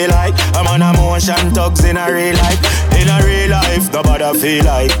you feel like. I'm on a motion thugs in a real life. In a real life, nobody feel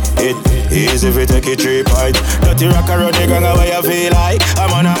like it. Easy if you take it cheap eyes. Dirty rock around the ground and where you feel like.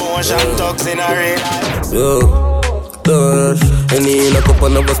 I'm on a motion thugs in a real life. Yo, don't rush. Any in a cup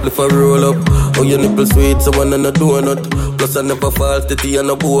and never split for roll up. Oh, your nipple sweet, so one and a donut. Plus I never fall steady and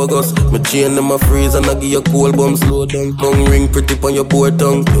a bogus. Me chain them a freeze and I give you cold bomb slow down. Tongue ring pretty on your board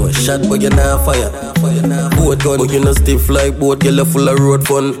tongue. You a shot but you not fire. Boat gun, but you not stiff like boat. Yellow full of road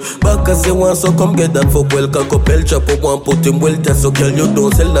fun. Back as you want, so come get that fuck well. Cock up, El chop up, one put him well test. So girl, you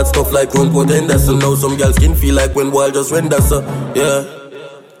don't sell that stuff like run pot Henderson. Now some girls skin feel like when wild just render so. Yeah,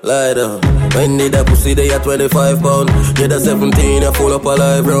 lie down. When need that pussy they at 25 pound. Get a 17, I full up a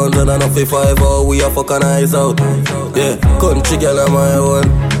live rounds. And I know 5 oh, we are fucking eyes out. Yeah, country girl on my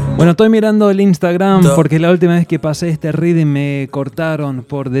own. Bueno, estoy mirando el Instagram porque la última vez que pasé este rhythm me cortaron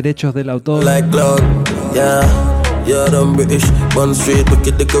por derechos del autor. Like cloud, yeah, yeah, I'm British. Bond Street, look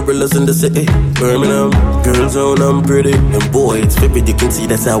at the gorillas in the city. Birmingham, girls own I'm pretty. And boy, it's vivid, you can see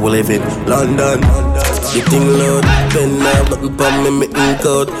that's how we live in London. The thing loud, pen now, nothing pa me mitten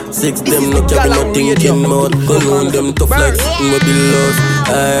code. 6 them no carry nothing in mode. Cologne them tough like something will be lost.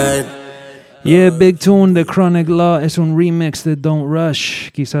 Alright. Yeah, Big Tune de Chronic Law es un remix de Don't Rush,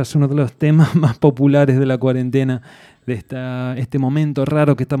 quizás uno de los temas más populares de la cuarentena. este momento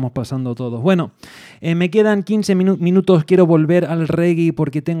raro que estamos pasando todos. Bueno, me quedan 15 minutos. Quiero volver al reggae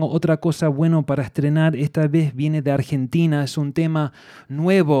porque tengo otra cosa buena para estrenar. Esta vez viene de Argentina. Es un tema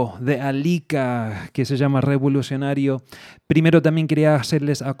nuevo de Alika que se llama Revolucionario. Primero también quería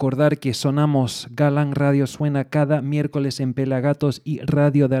hacerles acordar que sonamos. Galang Radio suena cada miércoles en Pelagatos y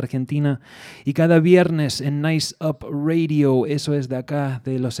Radio de Argentina y cada viernes en Nice Up Radio. Eso es de acá,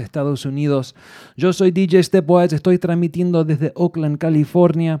 de los Estados Unidos. Yo soy DJ Stepwise. Estoy transmitiendo desde Oakland,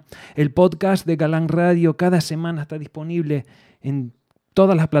 California. El podcast de Galang Radio cada semana está disponible en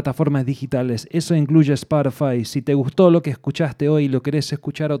todas las plataformas digitales. Eso incluye Spotify. Si te gustó lo que escuchaste hoy y lo querés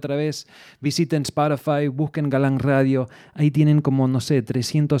escuchar otra vez, visiten Spotify, busquen Galang Radio. Ahí tienen como,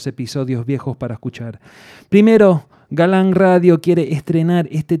 300 episodios viejos para escuchar. Primero, Galang Radio quiere estrenar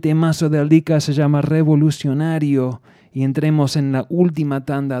este temazo de Alika, se llama Revolucionario. Y entremos en la última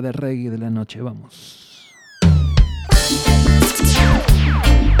tanda de reggae de la noche. Vamos.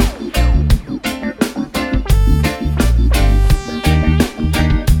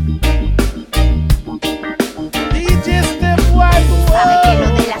 Sabe que lo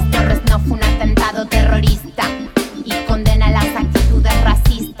de las torres no fue un atentado terrorista y condena las actitudes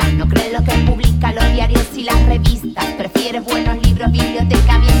racistas. No cree lo que publica los diarios y las revistas. Prefiere buenos libros,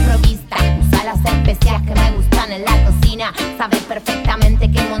 biblioteca bien provista. Usa las especias que me gustan en la cocina. Sabe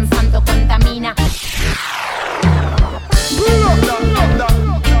perfectamente que Monsanto contamina.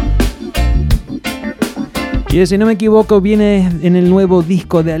 Y si no me equivoco, viene en el nuevo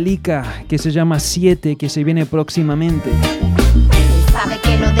disco de Alika que se llama 7, que se viene próximamente. Sabe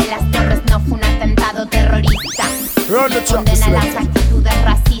que lo de las torres no fue un atentado terrorista. Condena las actitudes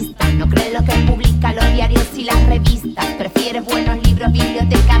racistas. No cree lo que publica los diarios y las revistas. Prefiere buenos libros,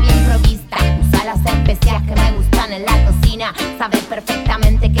 biblioteca bien provista. Usa las especias que me gustan en la cocina. Sabe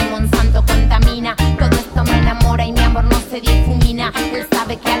perfectamente que Monsanto contamina. Todo esto me enamora y mi amor no se difumina. Él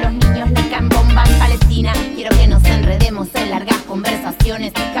sabe que a los niños le caen bombas en Palestina. Quiero que nos enredemos en largas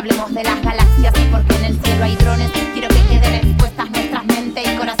conversaciones. Que hablemos de las galaxias y porque en el cielo hay drones. Quiero que queden expuestas nuestras mentes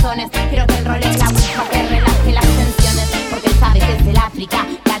y corazones. Quiero que enroles la aguja, que relaje las tensiones. Porque él sabe que es el África,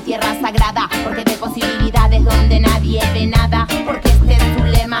 la tierra sagrada. Porque ve posibilidades donde nadie ve nada. Porque este es su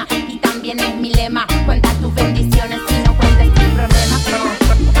lema y también es mi lema. Cuenta tus bendiciones y no cuentes tus problemas.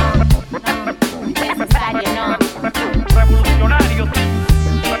 No, necesario, no. Revolucionario.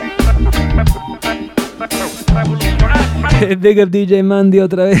 Big up DJ Mandy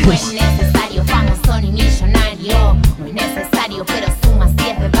otra vez. No es necesario famoso ni millonario. No es necesario, pero suma si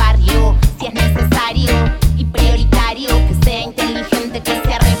es de barrio. Si es necesario y prioritario, que sea inteligente, que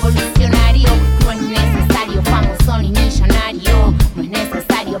sea revolucionario. No es necesario famoso ni millonario. No es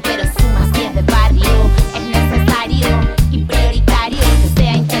necesario, pero suma si es de barrio. Es necesario y prioritario, que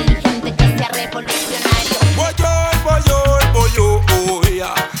sea inteligente, que sea revolucionario.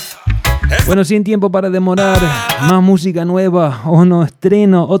 Bueno, sin tiempo para demorar, más música nueva, otro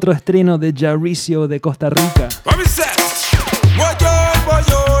estreno de Jaricio de Costa Rica.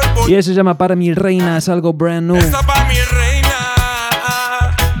 Y eso se llama Para mi reina, es algo brand new. Para mi reina.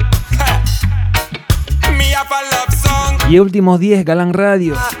 Y últimos 10, Galang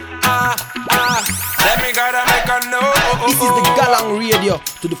Radio. This is the Galang Radio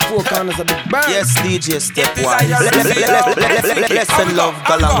to the four corners of the band. Yes, DJ Stepwise. Bless and love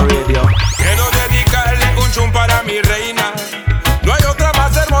Galang Radio. Quiero dedicarle un chum para mi reina. No hay otra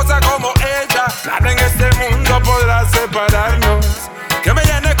más hermosa como ella. Nada en este mundo podrá separarnos. Que me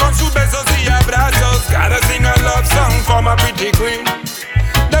llene con sus besos y abrazos. Gotta sing a love song for my pretty queen.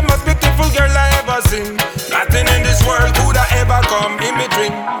 The most beautiful girl I ever seen. Nothing in this world could have ever come in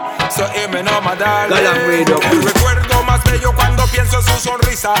between. So hear me now, my darling. El recuerdo más bello cuando pienso su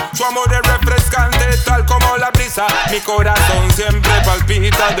sonrisa. Su amor es refrescante tal como la brisa. Mi corazón siempre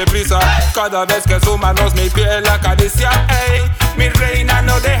palpita deprisa cada vez que su manos mi piel acaricia. Ey, mi reina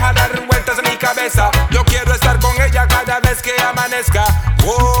no deja dar vueltas en mi cabeza. Yo quiero estar con ella cada vez que amanezca.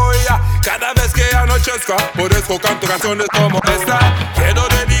 Oh, yeah, cada vez que anochezca. Por eso canto canciones como esta. Quiero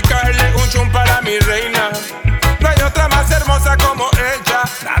dedicarle un chum para mi reina. No hay otra más hermosa como ella.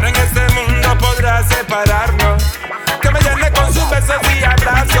 Nada en este mundo podrá separarnos. Que me llene con sus besos y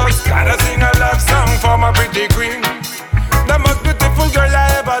abrazos. Gotta sing a love song for my pretty queen. The most beautiful girl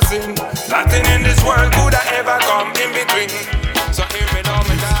I ever seen. Nothing in this world could have ever come in between. So hear me now,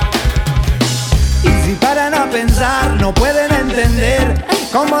 me down. Y si paran a pensar, no pueden entender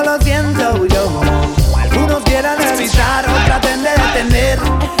cómo lo siento yo. Algunos quieran evitar o traten de detener.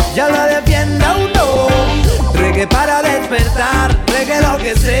 Yo lo defiendo, no. Reggae para despertar, reggae lo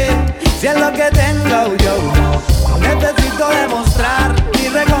que sé, si es lo que tengo yo. No necesito demostrar ni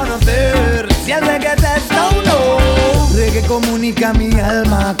reconocer si el reggae te está o no. comunica mi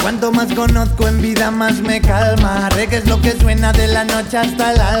alma. Cuanto más conozco en vida más me calma. Reggae es lo que suena de la noche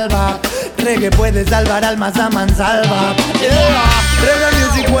hasta el alba. Reggae puede salvar almas a mansalva. Reggae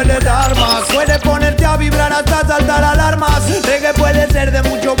music puede dar más. Puede ponerte a vibrar hasta saltar alarmas. Reggae puede ser de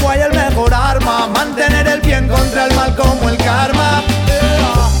mucho guay el mejor arma. Mantener el bien contra el mal como el karma.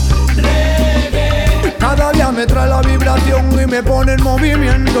 Cada día me trae la vibración y me pone en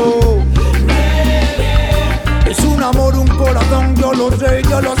movimiento. Es un amor, un corazón, yo lo sé,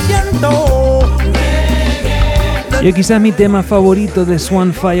 yo lo siento. Yo quizás mi tema favorito de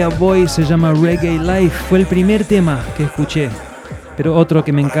Swan Fireboy se llama Reggae Life. Fue el primer tema que escuché. Pero otro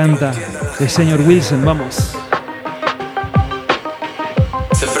que me encanta, el señor Wilson, vamos.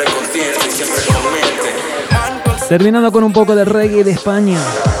 Siempre consciente y siempre con mente. Terminando con un poco de reggae de España.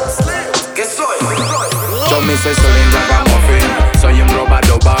 Yo me sé soy un ragamuffin, soy un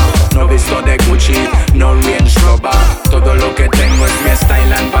roba-doba. No visto de Gucci, no Range Rover. Todo lo que tengo es mi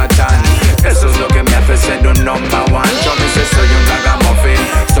style and pattern. Eso es lo que me hace ser un number one. Yo me sé soy un ragamuffin,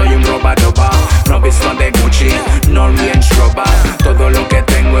 soy un roba-doba. No visto de Gucci, no Range Rover. Todo lo que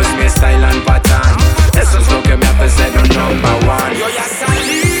tengo es mi style and pattern. Eso es lo que me hace ser un number one. Yo ya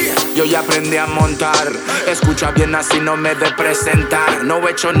salí, yo ya aprendí a montar. Escucha bien, así no me de presentar. No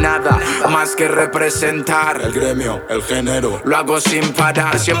he hecho nada más que representar el gremio, el género. Lo hago sin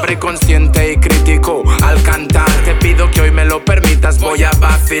parar, siempre consciente y crítico al cantar. Te pido que hoy me lo permitas, voy a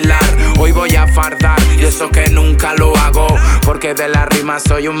vacilar. Hoy voy a fardar, y eso que nunca lo hago, porque de la rima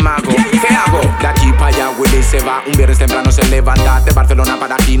soy un mago. ¿Qué hago? De aquí para allá Willy se va. Un viernes temprano se levanta. De Barcelona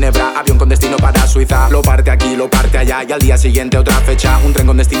para Ginebra, avión con destino para Suiza. Lo parte aquí, lo parte allá, y al día siguiente otra fecha. Un tren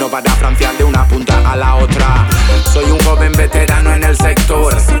con destino para Francia, de una punta a la otra. Soy un joven veterano en el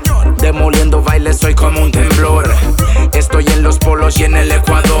sector, demoliendo bailes, soy como un temblor. Estoy en los polos y en el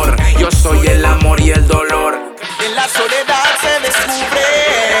Ecuador. Yo soy el amor y el dolor. En la soledad se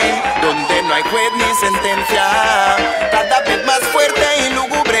descubre, donde no hay juez ni sentencia. Cada vez más fuerte y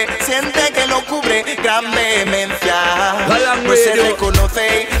lúgubre, siente que lo cubre gran vehemencia. No se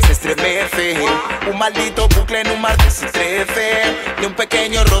reconoce, se estremece. Un maldito bucle en un martes y 13. De un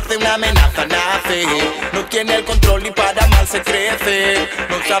pequeño roce una amenaza nace. No tiene el control y para mal se crece.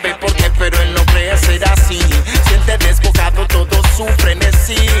 No sabe por qué, pero él no cree ser así. Siente desbocado todo su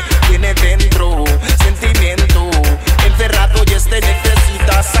frenesí. Tiene dentro sentimiento encerrado y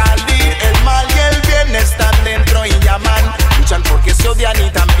necesita salir. El mal y el bien están dentro y llaman. Luchan porque se odian y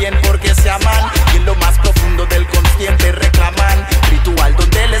también porque se aman. Y en lo más profundo del consciente reclaman ritual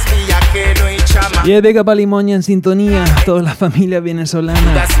donde les viajero y chama. Y Vega Palimoña en sintonía, toda la familia venezolana.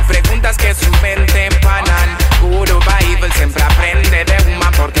 Dudas y preguntas que su mente empanan. Guru Bible siempre aprende de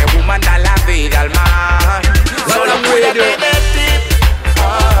Woman, porque Woman da la vida al man. Solo cuídate de ti,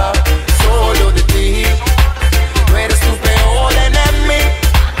 solo de ti. No eres tu peor enemigo,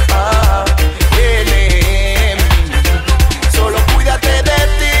 solo cuídate de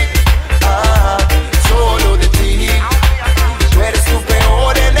ti, solo de ti. No eres tu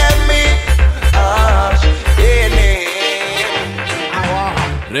peor enemigo,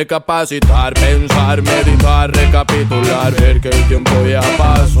 Recapacitar, pensar, meditar, recapitular, ver que el tiempo ya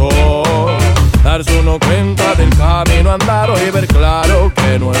pasó. Darse uno cuenta del camino andado y ver claro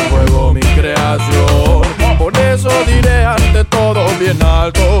que no es juego mi creación. Por eso diré ante todo bien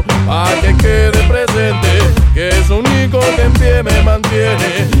alto, para que quede presente, que es lo único que en pie me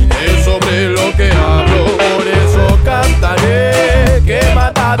mantiene. Es sobre lo que hablo, por eso cantaré. Que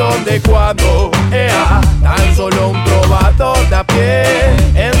mata donde, cuando, tan solo un trovador de a pie.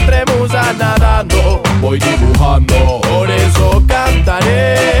 Entre musas nadando, voy dibujando. Por eso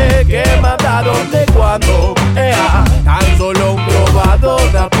cantaré. Que mata donde, cuando, tan solo un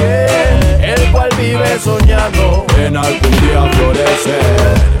trovador de a pie, el cual vive soñando en algún día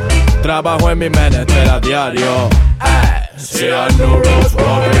florecer. Trabajo en mi menester a diario, sean nuevos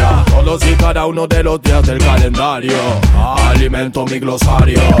gloria. Todos y cada uno de los días del calendario alimento mi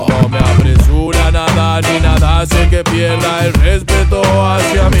glosario. No me apresura nada ni nada hace que pierda el respeto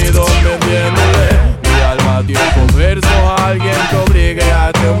hacia mi don vendiéndole mi alma. Tiempo verso a alguien que obligue a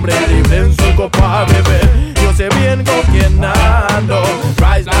este hombre libre en su copa a beber. Yo sé bien con quién ando.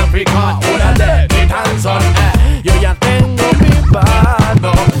 Rise Africa, una de mi danzón. Yo ya tengo mi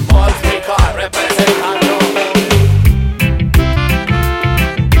bando. Africa representando.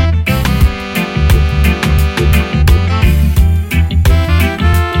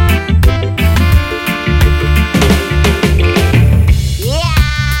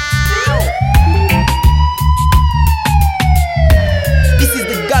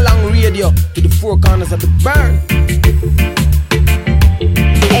 To the four corners of the burn.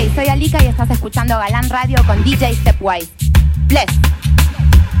 Hey, soy Alika y estás escuchando Galán Radio con DJ Stepwise. Bless.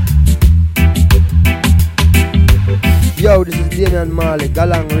 Yo, this is Damian Marley,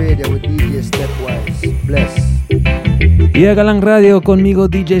 Galang Radio with DJ Stepwise. Bless. Y a Galang Radio conmigo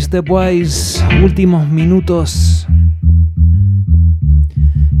DJ Stepwise. Últimos minutos.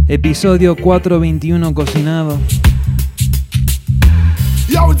 Episodio 421 cocinado.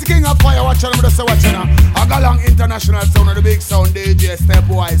 Yo, it's the king of fire, watch out, I'm just watching a Galang International sound of the big sound DJ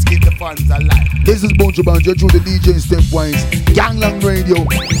Stepwise, keep the fans alive. This is Boncho Banjo through the DJ Stepwise, Galang Radio.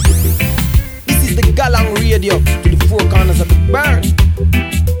 This is the Galang Radio to the four corners of the burn.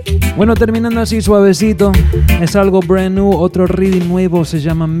 Bueno, terminando así suavecito, es algo brand new, otro rhythm nuevo, se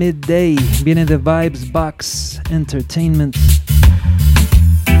llama Midday, viene de Vibes Box Entertainment.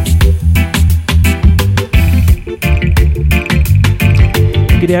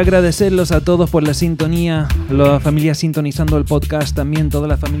 Quería agradecerlos a todos por la sintonía, la familia sintonizando el podcast, también toda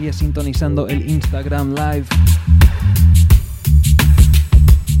la familia sintonizando el Instagram Live.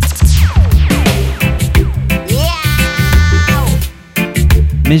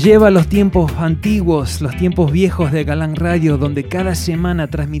 Me lleva a los tiempos antiguos, los tiempos viejos de Galang Radio, donde cada semana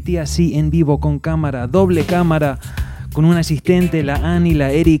transmitía así en vivo con cámara, doble cámara, con un asistente, la Ani, la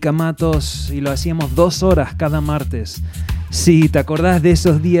Erika Matos, y lo hacíamos 2 horas cada martes. Si te acordás de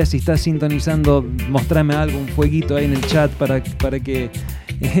esos días, si estás sintonizando, mostrame algo, un fueguito ahí en el chat para que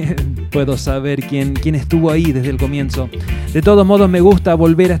puedo saber quién estuvo ahí desde el comienzo. De todos modos, me gusta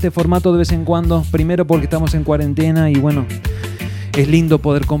volver a este formato de vez en cuando, primero porque estamos en cuarentena y bueno, es lindo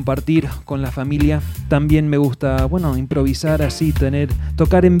poder compartir con la familia. También me gusta, bueno, improvisar así,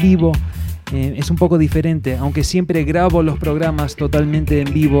 tocar en vivo. Es un poco diferente, aunque siempre grabo los programas totalmente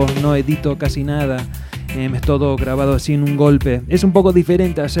en vivo, no edito casi nada. Es todo grabado así en un golpe. Es un poco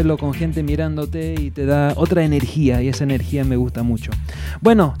diferente hacerlo con gente mirándote y te da otra energía, y esa energía me gusta mucho.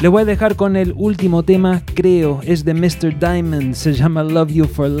 Bueno, les voy a dejar con el último tema, creo, es de Mr. Diamond, se llama Love You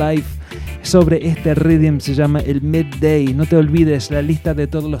for Life. Sobre este rhythm se llama el Midday. No te olvides, la lista de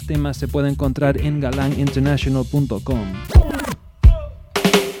todos los temas se puede encontrar en galanginternational.com.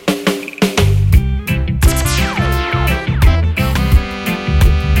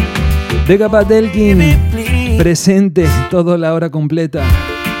 Vega Patelkin, presente toda la hora completa.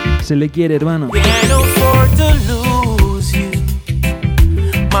 Se le quiere, hermano.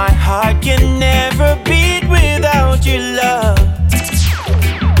 My heart can never beat without your love.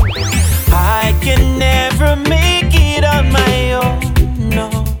 I can never make it on my own. No,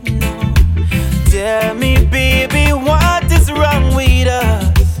 no. Tell me, baby, what is wrong with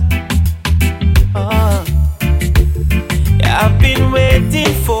us? I've been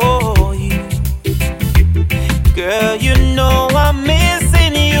waiting for you. Girl, you know I'm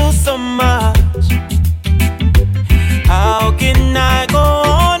missing you so much. How can I go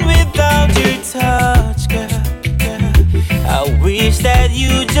on without your touch, girl, girl? I wish that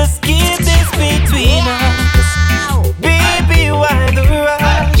you just keep this between us. Baby, why the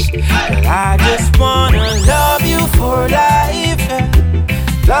rush? Girl, I just wanna love you for life,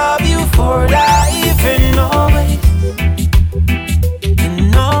 love you for life and always,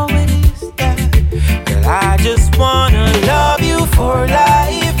 and always, girl, I just wanna love you for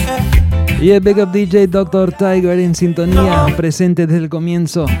life. Y el Big Up DJ Dr. Tiger en sintonía, presente desde el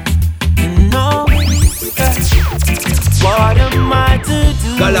comienzo. No, what am I to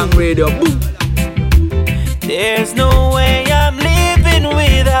do? Galang Radio, boom. There's no way I'm living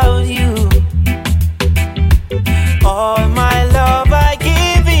without you. All my love, I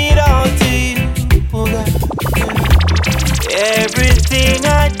give it all to you. Everything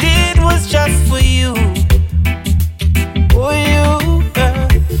I did was just for you. For you, girl.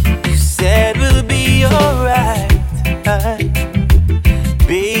 You said we'll be alright.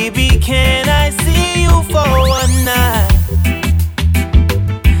 Baby, can I see you for one night?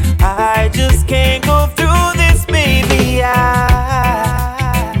 I just can't go through this, baby.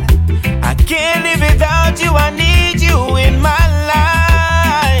 I can't live without you. I need you in my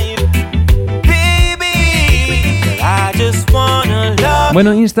life, baby. I just wanna love.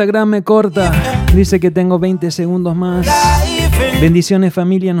 Bueno, Instagram me corta, dice que tengo 20 segundos más. Bendiciones,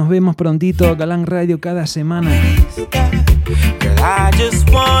 familia, nos vemos prontito. Galang Radio cada semana. Girl, I just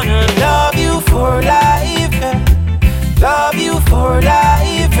wanna love you for life, love you for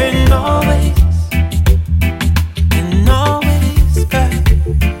life and always, girl.